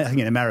 I think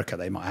in America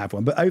they might have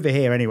one, but over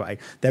here anyway,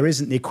 there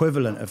isn't the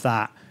equivalent of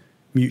that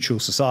mutual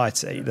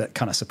society that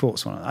kind of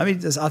supports one another. I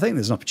think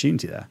there's an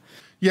opportunity there.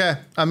 Yeah,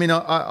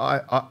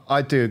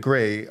 I do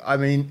agree.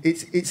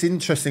 It's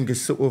interesting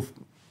because sort of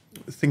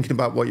thinking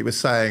about what you were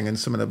saying and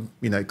some of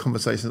the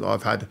conversations that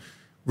I've had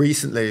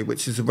recently,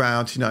 which is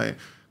around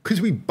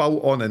because we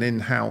bolt on an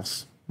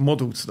in-house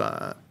model to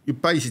that, you're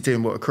basically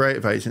doing what a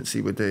creative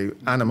agency would do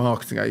and a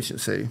marketing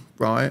agency,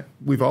 right?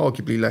 With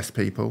arguably less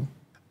people.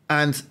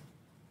 And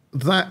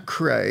that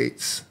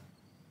creates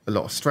a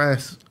lot of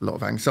stress, a lot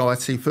of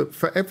anxiety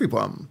for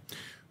everyone,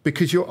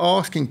 because you're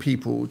asking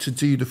people to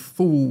do the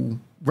full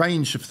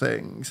range of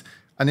things.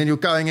 And then you're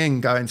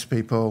going to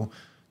people,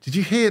 did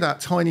you hear that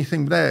tiny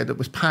thing there that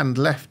was panned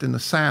left in the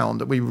sound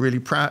that we were really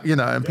proud,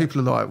 and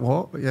people are like,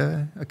 what?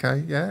 Yeah,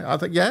 okay, yeah. I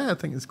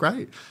think it's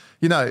great.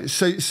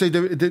 So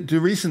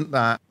there isn't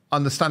that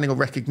understanding or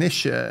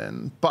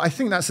recognition, but I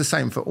think that's the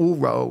same for all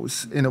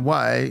roles in a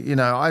way.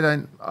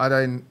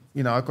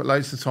 I've got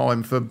loads of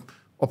time for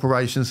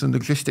operations and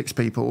logistics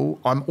people.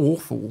 I'm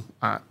awful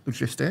at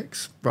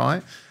logistics,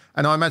 right?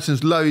 And I imagine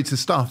there's loads of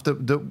stuff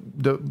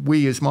that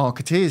we as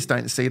marketeers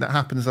don't see that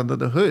happens under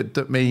the hood.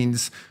 That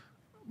means,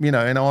 in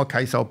our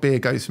case, our beer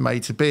goes from A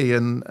to B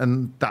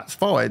and that's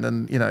fine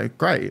and,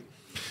 great.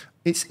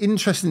 It's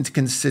interesting to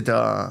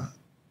consider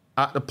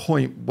at the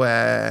point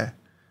where,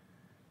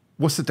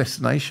 what's the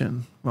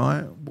destination,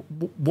 right?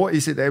 What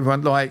is it that everyone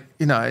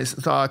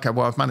it's like, okay,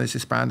 well, I've managed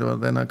this brand, or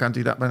then I go and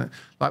do that brand.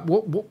 Like,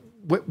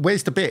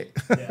 where's the bit,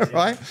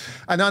 right?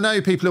 And I know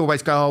people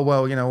always go, oh,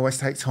 well, always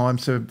take time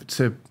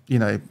to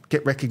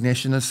get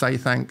recognition and say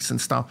thanks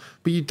and stuff.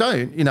 But you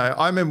don't,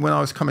 I remember when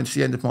I was coming to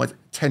the end of my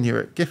tenure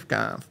at Giff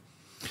Gaff,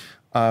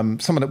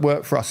 someone that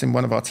worked for us in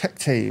one of our tech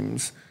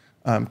teams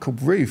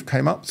called Ruth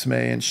came up to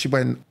me and she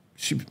went,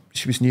 she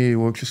was new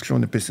or just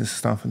joined the business and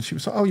stuff. And she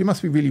was like, oh, you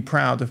must be really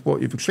proud of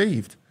what you've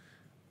achieved.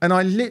 And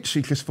I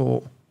literally just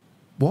thought,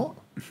 what?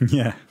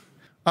 Yeah.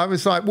 I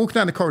was like walking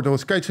down the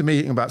corridors, go to a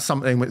meeting about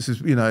something which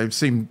is,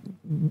 seemed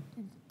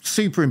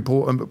super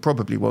important, but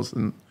probably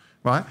wasn't,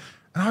 right?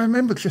 And I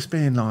remember just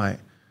being like,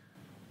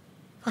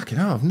 fucking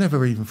hell, I've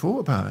never even thought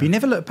about it. But you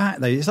never look back,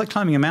 though. It's like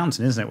climbing a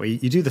mountain, isn't it? Where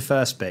you do the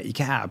first bit, you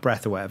get out of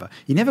breath or whatever.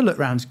 You never look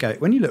around and go,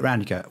 when you look around,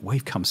 you go,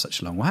 we've come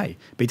such a long way.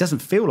 But it doesn't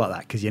feel like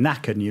that because you're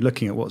knackered and you're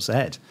looking at what's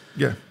ahead.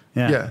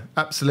 Yeah,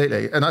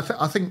 absolutely. And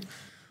I think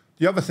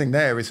the other thing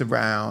there is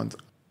around,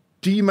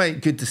 do you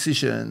make good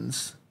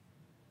decisions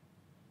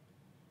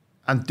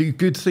and do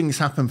good things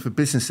happen for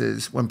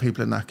businesses when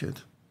people are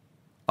knackered?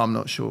 I'm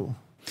not sure.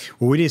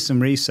 Well, we did some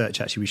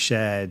research, actually, we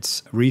shared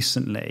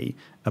recently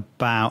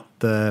about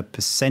the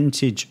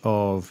percentage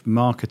of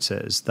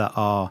marketers that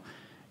are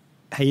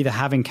either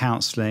having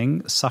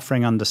counselling,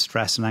 suffering under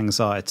stress and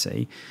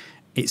anxiety.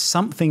 It's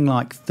something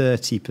like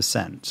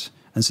 30%.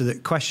 And so the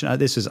question,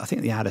 this was, I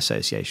think, the Ad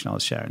Association, I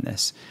was sharing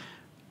this.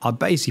 I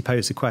basically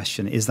posed the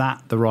question, is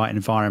that the right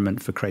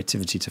environment for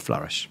creativity to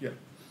flourish? Yeah.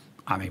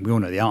 I mean, we all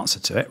know the answer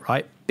to it,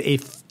 right?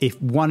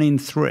 If 1 in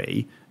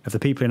 3 of the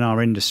people in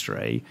our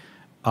industry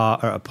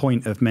are at a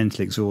point of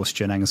mental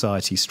exhaustion,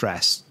 anxiety,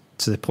 stress,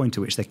 to the point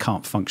at which they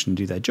can't function and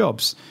do their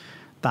jobs,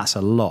 that's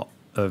a lot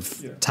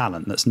of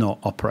talent that's not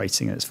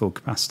operating at its full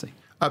capacity.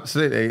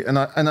 Absolutely. And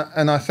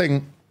I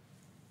think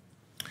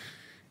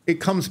it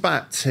comes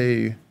back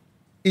to,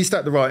 is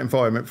that the right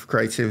environment for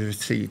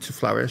creativity to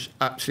flourish?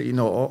 Absolutely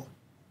not.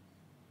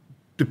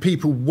 Do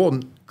people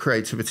want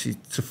creativity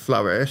to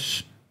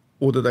flourish,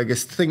 or do they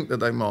just think that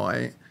they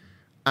might?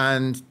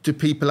 And do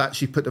people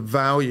actually put the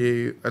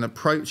value and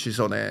approaches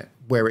on it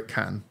where it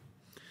can?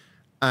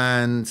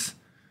 And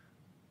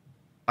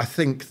I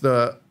think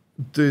that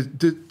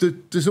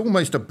there's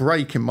almost a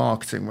break in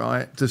marketing,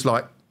 right? There's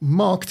like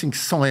marketing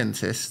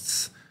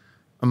scientists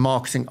and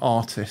marketing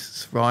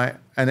artists, right?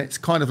 And it's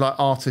kind of like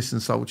artists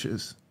and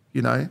soldiers,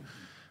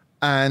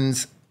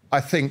 And I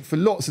think for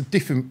lots of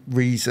different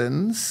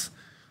reasons,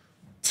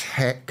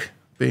 tech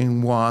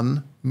being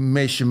one,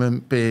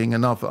 measurement being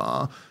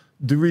another,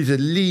 there is a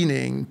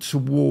leaning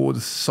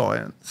towards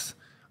science,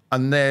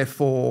 and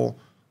therefore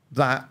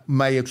that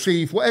may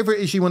achieve whatever it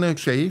is you want to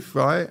achieve,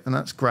 right? And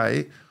that's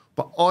great.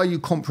 But are you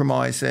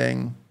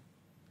compromising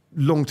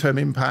long-term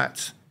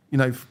impact,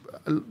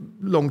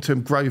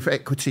 long-term growth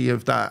equity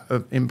of that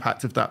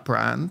impact of that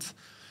brand?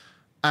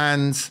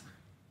 And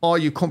are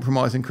you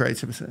compromising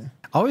creativity?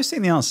 I always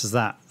think the answer to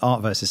that,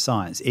 art versus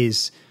science,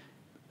 is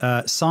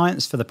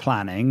science for the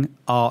planning,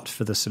 art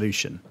for the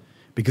solution.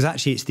 Because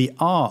actually it's the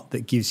art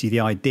that gives you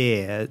the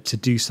idea to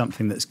do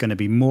something that's going to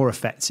be more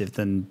effective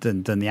than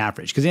the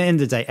average. Because at the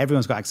end of the day,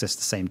 everyone's got access to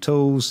the same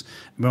tools.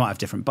 We might have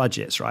different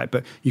budgets, right?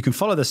 But you can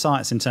follow the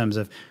science in terms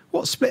of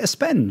what split of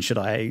spend should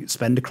I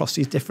spend across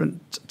these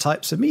different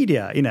types of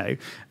media?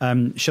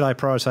 Should I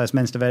prioritize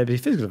mental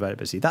availability, physical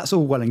availability? That's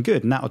all well and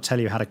good. And that will tell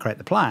you how to create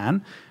the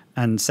plan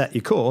and set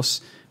your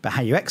course. But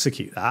how you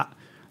execute that,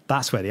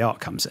 that's where the art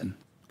comes in.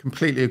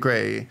 Completely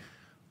agree.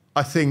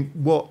 I think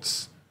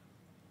what's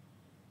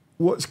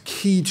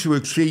key to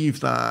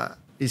achieve that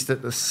is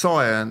that the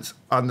science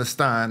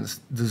understands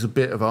there's a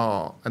bit of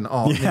art, and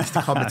art needs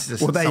to come into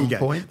this at some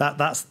point.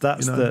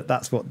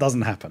 That's what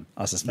doesn't happen,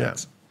 I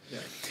suspect. Yeah.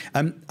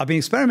 I've been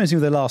experimenting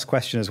with the last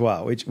question as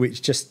well,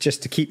 which just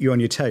to keep you on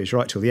your toes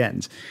right till the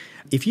end.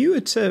 If you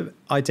were to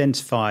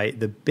identify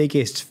the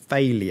biggest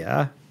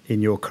failure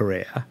in your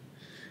career,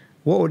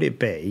 what would it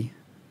be,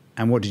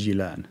 and what did you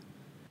learn?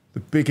 The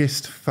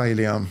biggest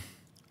failure.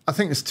 I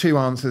think there's two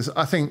answers.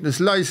 I think there's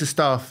loads of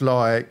stuff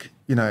like,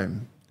 you know,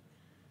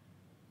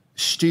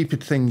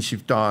 stupid things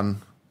you've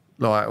done,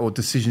 like, or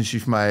decisions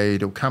you've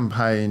made, or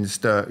campaigns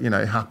that, you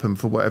know, happen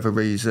for whatever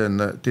reason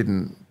that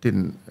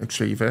didn't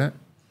achieve it.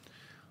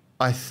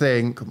 I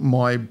think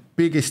my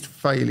biggest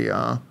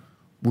failure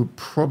would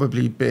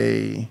probably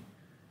be,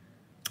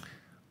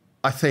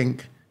 I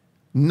think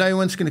no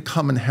one's going to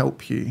come and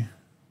help you,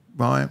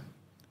 right?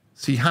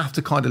 So you have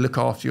to kind of look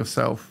after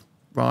yourself,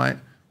 right?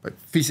 But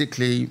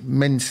physically,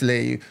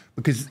 mentally,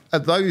 because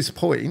at those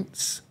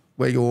points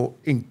where you're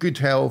in good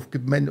health,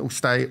 good mental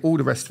state, all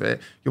the rest of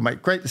it, you'll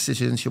make great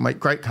decisions, you'll make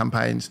great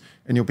campaigns,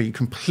 and you'll be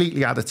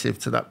completely additive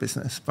to that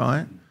business,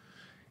 right?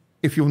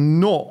 If you're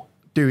not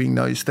doing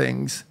those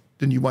things,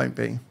 then you won't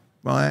be,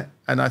 right?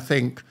 And I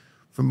think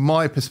from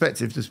my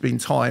perspective, there's been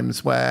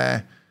times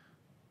where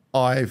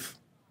I've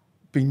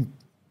been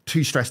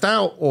too stressed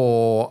out,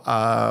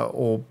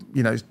 or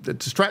you know, the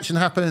distraction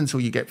happens, or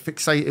you get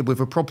fixated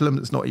with a problem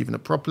that's not even a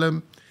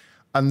problem,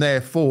 and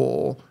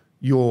therefore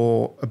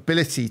your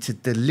ability to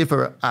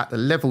deliver at the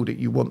level that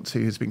you want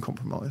to has been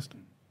compromised.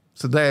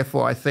 So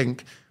therefore, I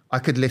think I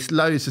could list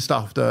loads of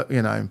stuff that,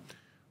 you know,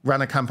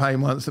 ran a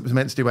campaign once that was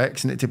meant to do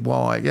X and it did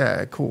Y.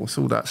 Yeah, of course,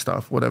 all that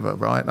stuff, whatever,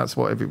 right? That's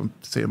what every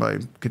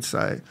CMO could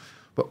say.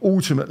 But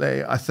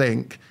ultimately, I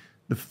think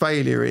the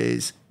failure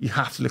is you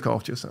have to look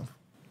after yourself.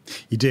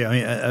 You do. I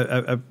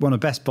mean, one of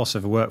the best bosses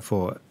I've ever worked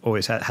for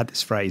always had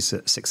this phrase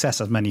that success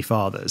has many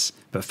fathers,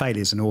 but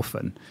failure is an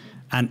orphan.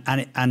 And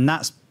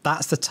that's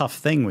the tough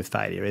thing with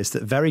failure, is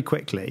that very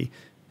quickly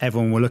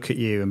everyone will look at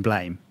you and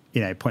blame,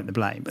 you know, point the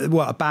blame.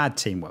 Well, a bad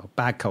team,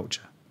 bad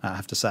culture, I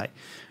have to say.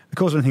 Of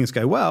course, when things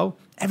go well,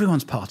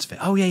 everyone's part of it.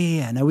 Oh,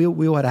 yeah. No,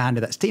 we all had a hand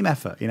in that. It's team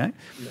effort, you know?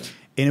 Yeah.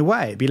 In a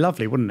way, it'd be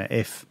lovely, wouldn't it,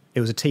 if it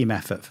was a team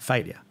effort for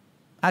failure.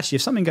 Actually,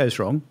 if something goes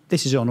wrong,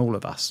 this is on all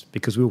of us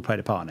because we all played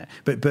a part in it.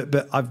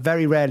 But I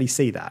very rarely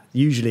see that.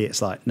 Usually it's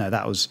like, no,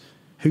 that was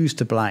who's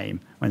to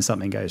blame when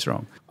something goes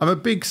wrong. I'm a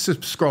big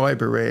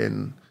subscriber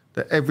in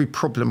that every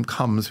problem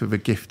comes with a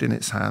gift in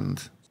its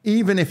hand.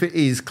 Even if it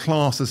is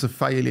classed as a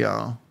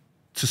failure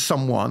to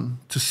someone,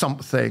 to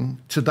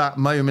something, to that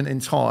moment in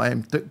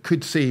time that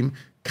could seem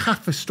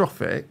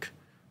catastrophic,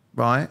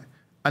 right?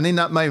 And in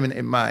that moment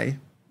it may,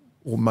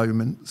 or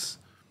moments,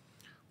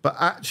 but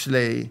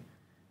actually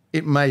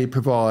it may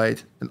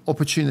provide an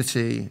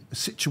opportunity, a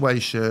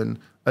situation,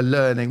 a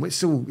learning, which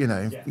is all, you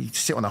know, you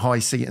sit on a high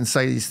seat and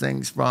say these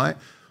things, right?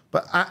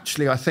 But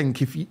actually, I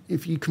think if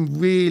you can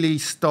really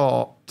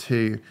start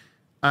to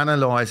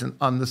analyse and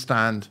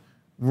understand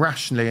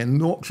rationally and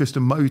not just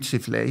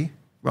emotively,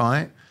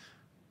 right,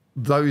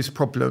 those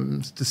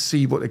problems, to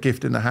see what a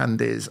gift in the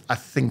hand is, I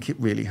think it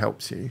really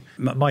helps you.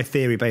 My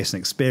theory based on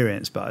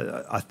experience,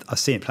 but I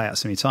see it play out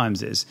so many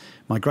times, is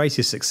my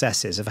greatest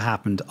successes have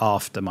happened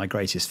after my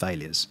greatest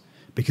failures.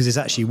 Because it's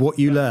actually what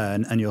you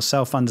learn and your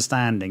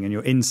self-understanding and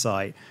your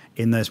insight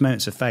in those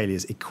moments of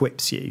failures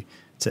equips you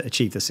to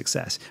achieve the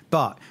success.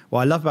 But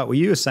what I love about what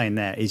you were saying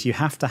there is you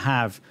have to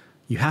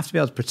be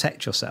able to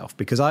protect yourself,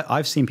 because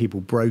I've seen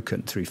people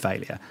broken through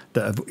failure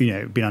that have, you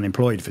know, been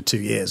unemployed for 2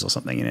 years or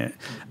something. You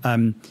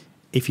know,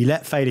 if you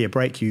let failure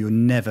break you, you'll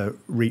never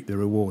reap the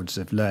rewards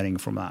of learning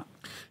from that.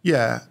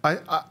 Yeah,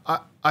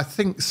 I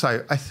think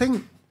so. I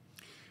think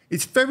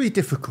it's very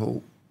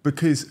difficult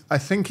because I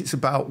think it's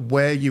about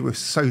where you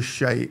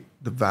associate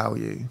the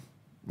value,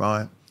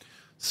 right?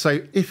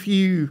 So if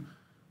you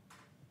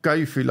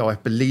go through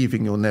life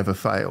believing you'll never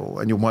fail,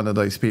 and you're one of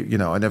those people, you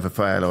know, I never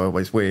fail, I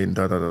always win,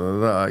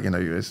 you know,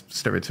 you're as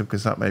stereotypical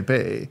as that may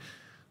be,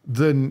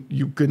 then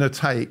you're going to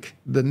take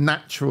the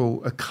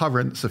natural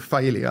occurrence of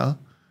failure,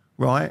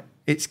 right?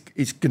 It's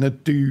going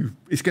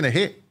to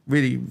hit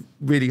really,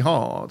 really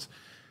hard.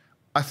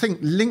 I think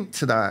linked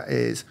to that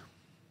is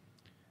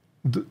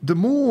the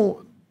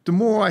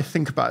more I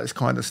think about this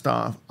kind of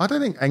stuff, I don't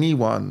think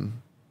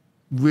anyone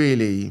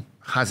really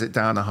has it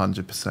down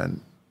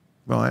 100%.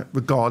 Right,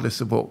 regardless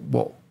of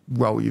what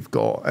role you've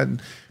got.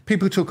 And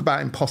people talk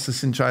about imposter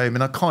syndrome,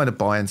 and I kind of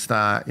buy into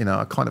that, you know,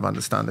 I kind of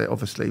understand it,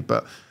 obviously,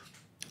 but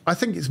I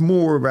think it's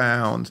more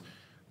around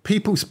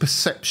people's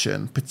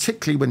perception,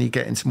 particularly when you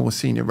get into more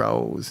senior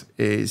roles,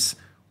 is,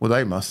 well,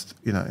 they must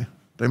know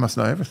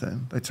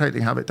everything. They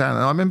totally have it down.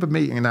 And I remember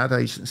meeting an ad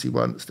agency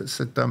once that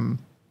said,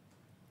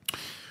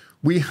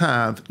 we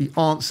have the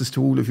answers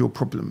to all of your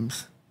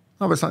problems.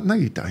 I was like, no,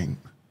 you don't.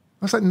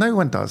 I was like, no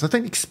one does. I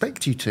don't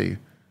expect you to.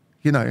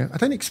 You know, I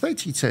don't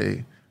expect you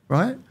to,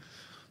 right?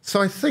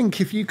 So I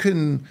think if you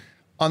can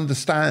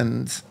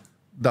understand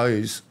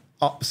those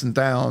ups and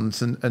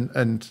downs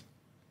and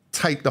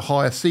take the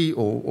higher seat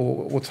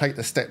or take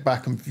the step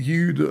back and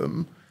view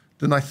them,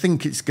 then I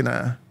think it's going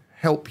to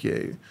help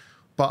you.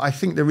 But I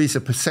think there is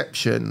a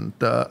perception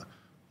that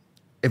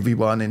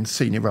everyone in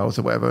senior roles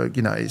or whatever,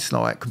 you know, it's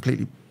like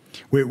completely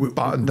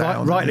buttoned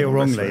down. Rightly or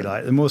wrongly,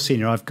 like the more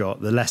senior I've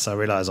got, the less I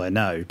realise I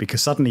know,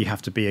 because suddenly you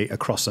have to be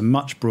across a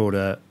much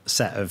broader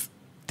set of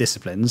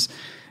disciplines.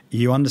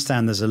 you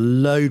understand there's a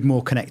load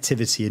more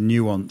connectivity and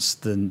nuance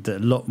than a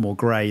lot more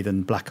grey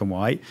than black and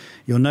white.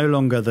 You're no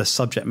longer the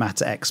subject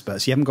matter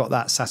experts. You haven't got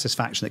that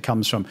satisfaction that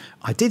comes from,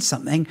 I did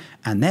something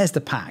and there's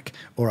the pack,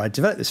 or I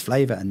developed this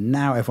flavour and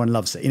now everyone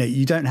loves it.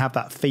 You don't have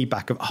that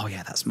feedback of, oh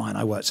yeah, that's mine,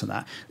 I worked on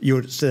that.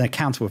 You're still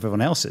accountable for everyone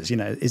else's.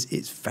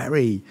 It's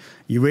very,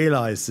 you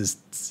realise there's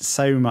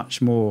so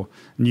much more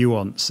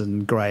nuance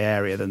and grey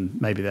area than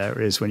maybe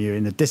there is when you're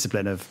in a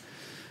discipline of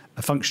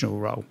a functional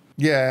role.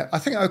 Yeah, I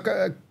think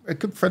a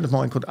good friend of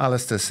mine called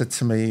Alistair said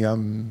to me,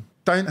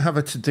 don't have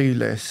a to-do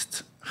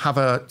list, have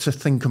a to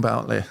think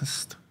about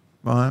list,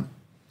 right?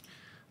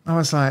 I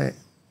was like,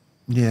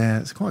 yeah,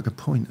 it's quite a good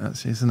point,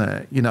 actually, isn't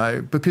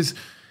it? Because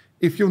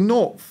if you're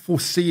not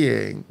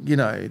foreseeing,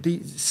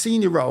 the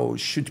senior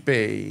roles should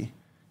be,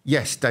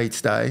 yes, day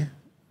to day.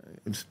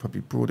 It's probably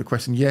a broader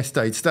question, yes,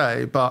 day to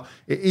day, but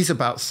it is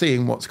about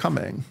seeing what's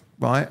coming,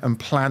 right? And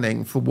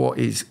planning for what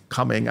is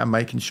coming and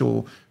making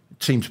sure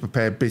teams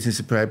prepared, business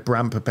prepared,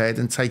 brand prepared,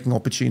 and taking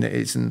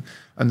opportunities and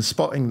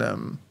spotting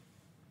them.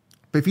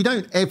 But if you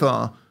don't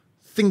ever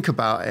think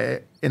about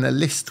it in a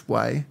list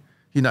way,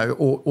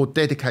 or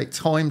dedicate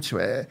time to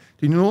it,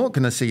 then you're not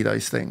going to see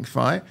those things,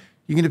 right?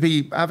 You're going to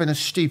be having a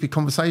stupid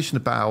conversation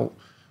about,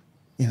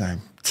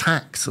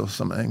 tax or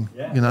something,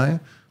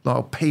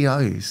 like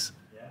POs,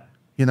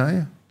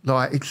 like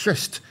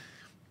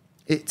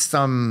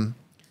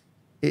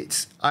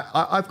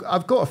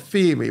I've got a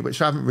theory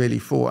which I haven't really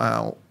thought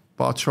out,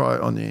 but I'll try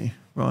it on you,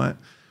 right?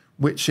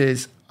 Which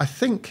is, I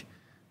think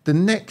the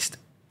next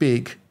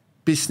big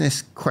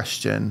business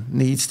question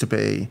needs to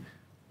be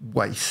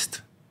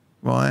waste,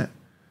 right?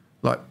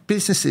 Like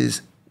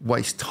businesses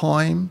waste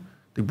time,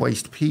 they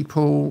waste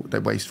people, they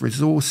waste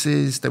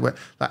resources,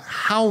 like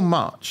how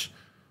much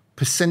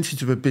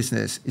percentage of a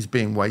business is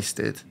being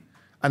wasted?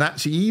 And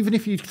actually, even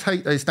if you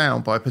take those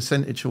down by a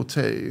percentage or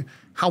two,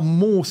 how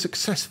more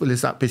successful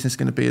is that business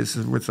going to be as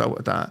a result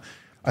of that?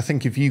 I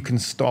think if you can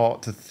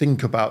start to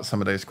think about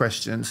some of those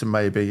questions and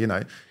maybe,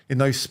 in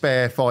those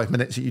spare 5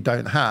 minutes that you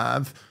don't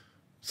have,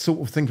 sort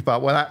of think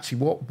about, well, actually,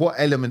 what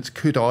elements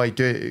could I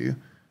do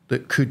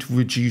that could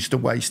reduce the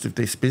waste of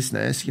this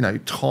business,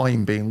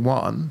 time being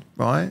one,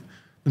 right?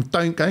 And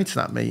don't go to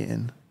that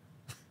meeting,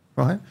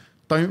 right?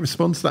 Don't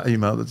respond to that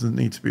email that doesn't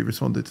need to be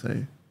responded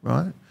to,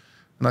 right?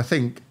 And I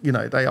think,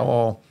 they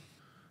are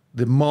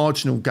the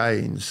marginal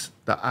gains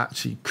that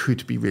actually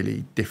could be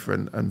really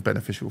different and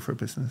beneficial for a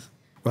business.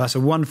 Well, that's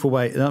a wonderful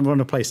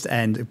place to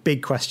end. A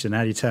big question: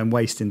 how do you turn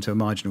waste into a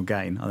marginal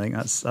gain? I think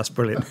that's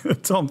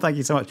brilliant. Tom, thank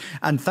you so much,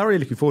 and thoroughly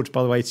looking forward,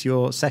 by the way, to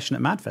your session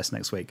at MadFest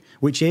next week,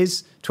 which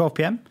is 12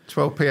 p.m.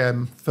 12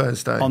 p.m.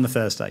 Thursday. On the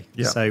Thursday.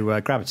 Yeah. So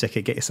grab a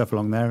ticket, get yourself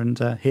along there, and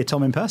hear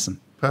Tom in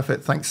person.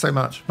 Perfect. Thanks so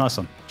much. Nice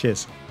one.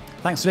 Cheers.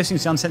 Thanks for listening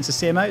to the Uncensored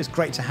CMO. It's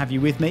great to have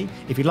you with me.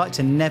 If you'd like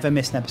to never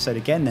miss an episode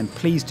again, then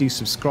please do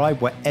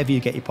subscribe wherever you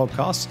get your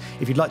podcasts.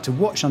 If you'd like to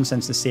watch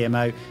Uncensored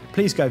CMO,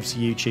 please go over to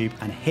YouTube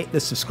and hit the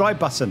subscribe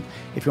button.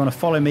 If you want to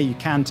follow me, you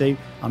can do.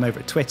 I'm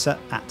over at Twitter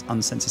at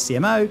Uncensored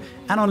CMO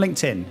and on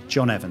LinkedIn,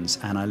 John Evans,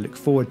 and I look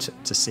forward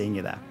to seeing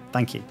you there.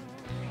 Thank you.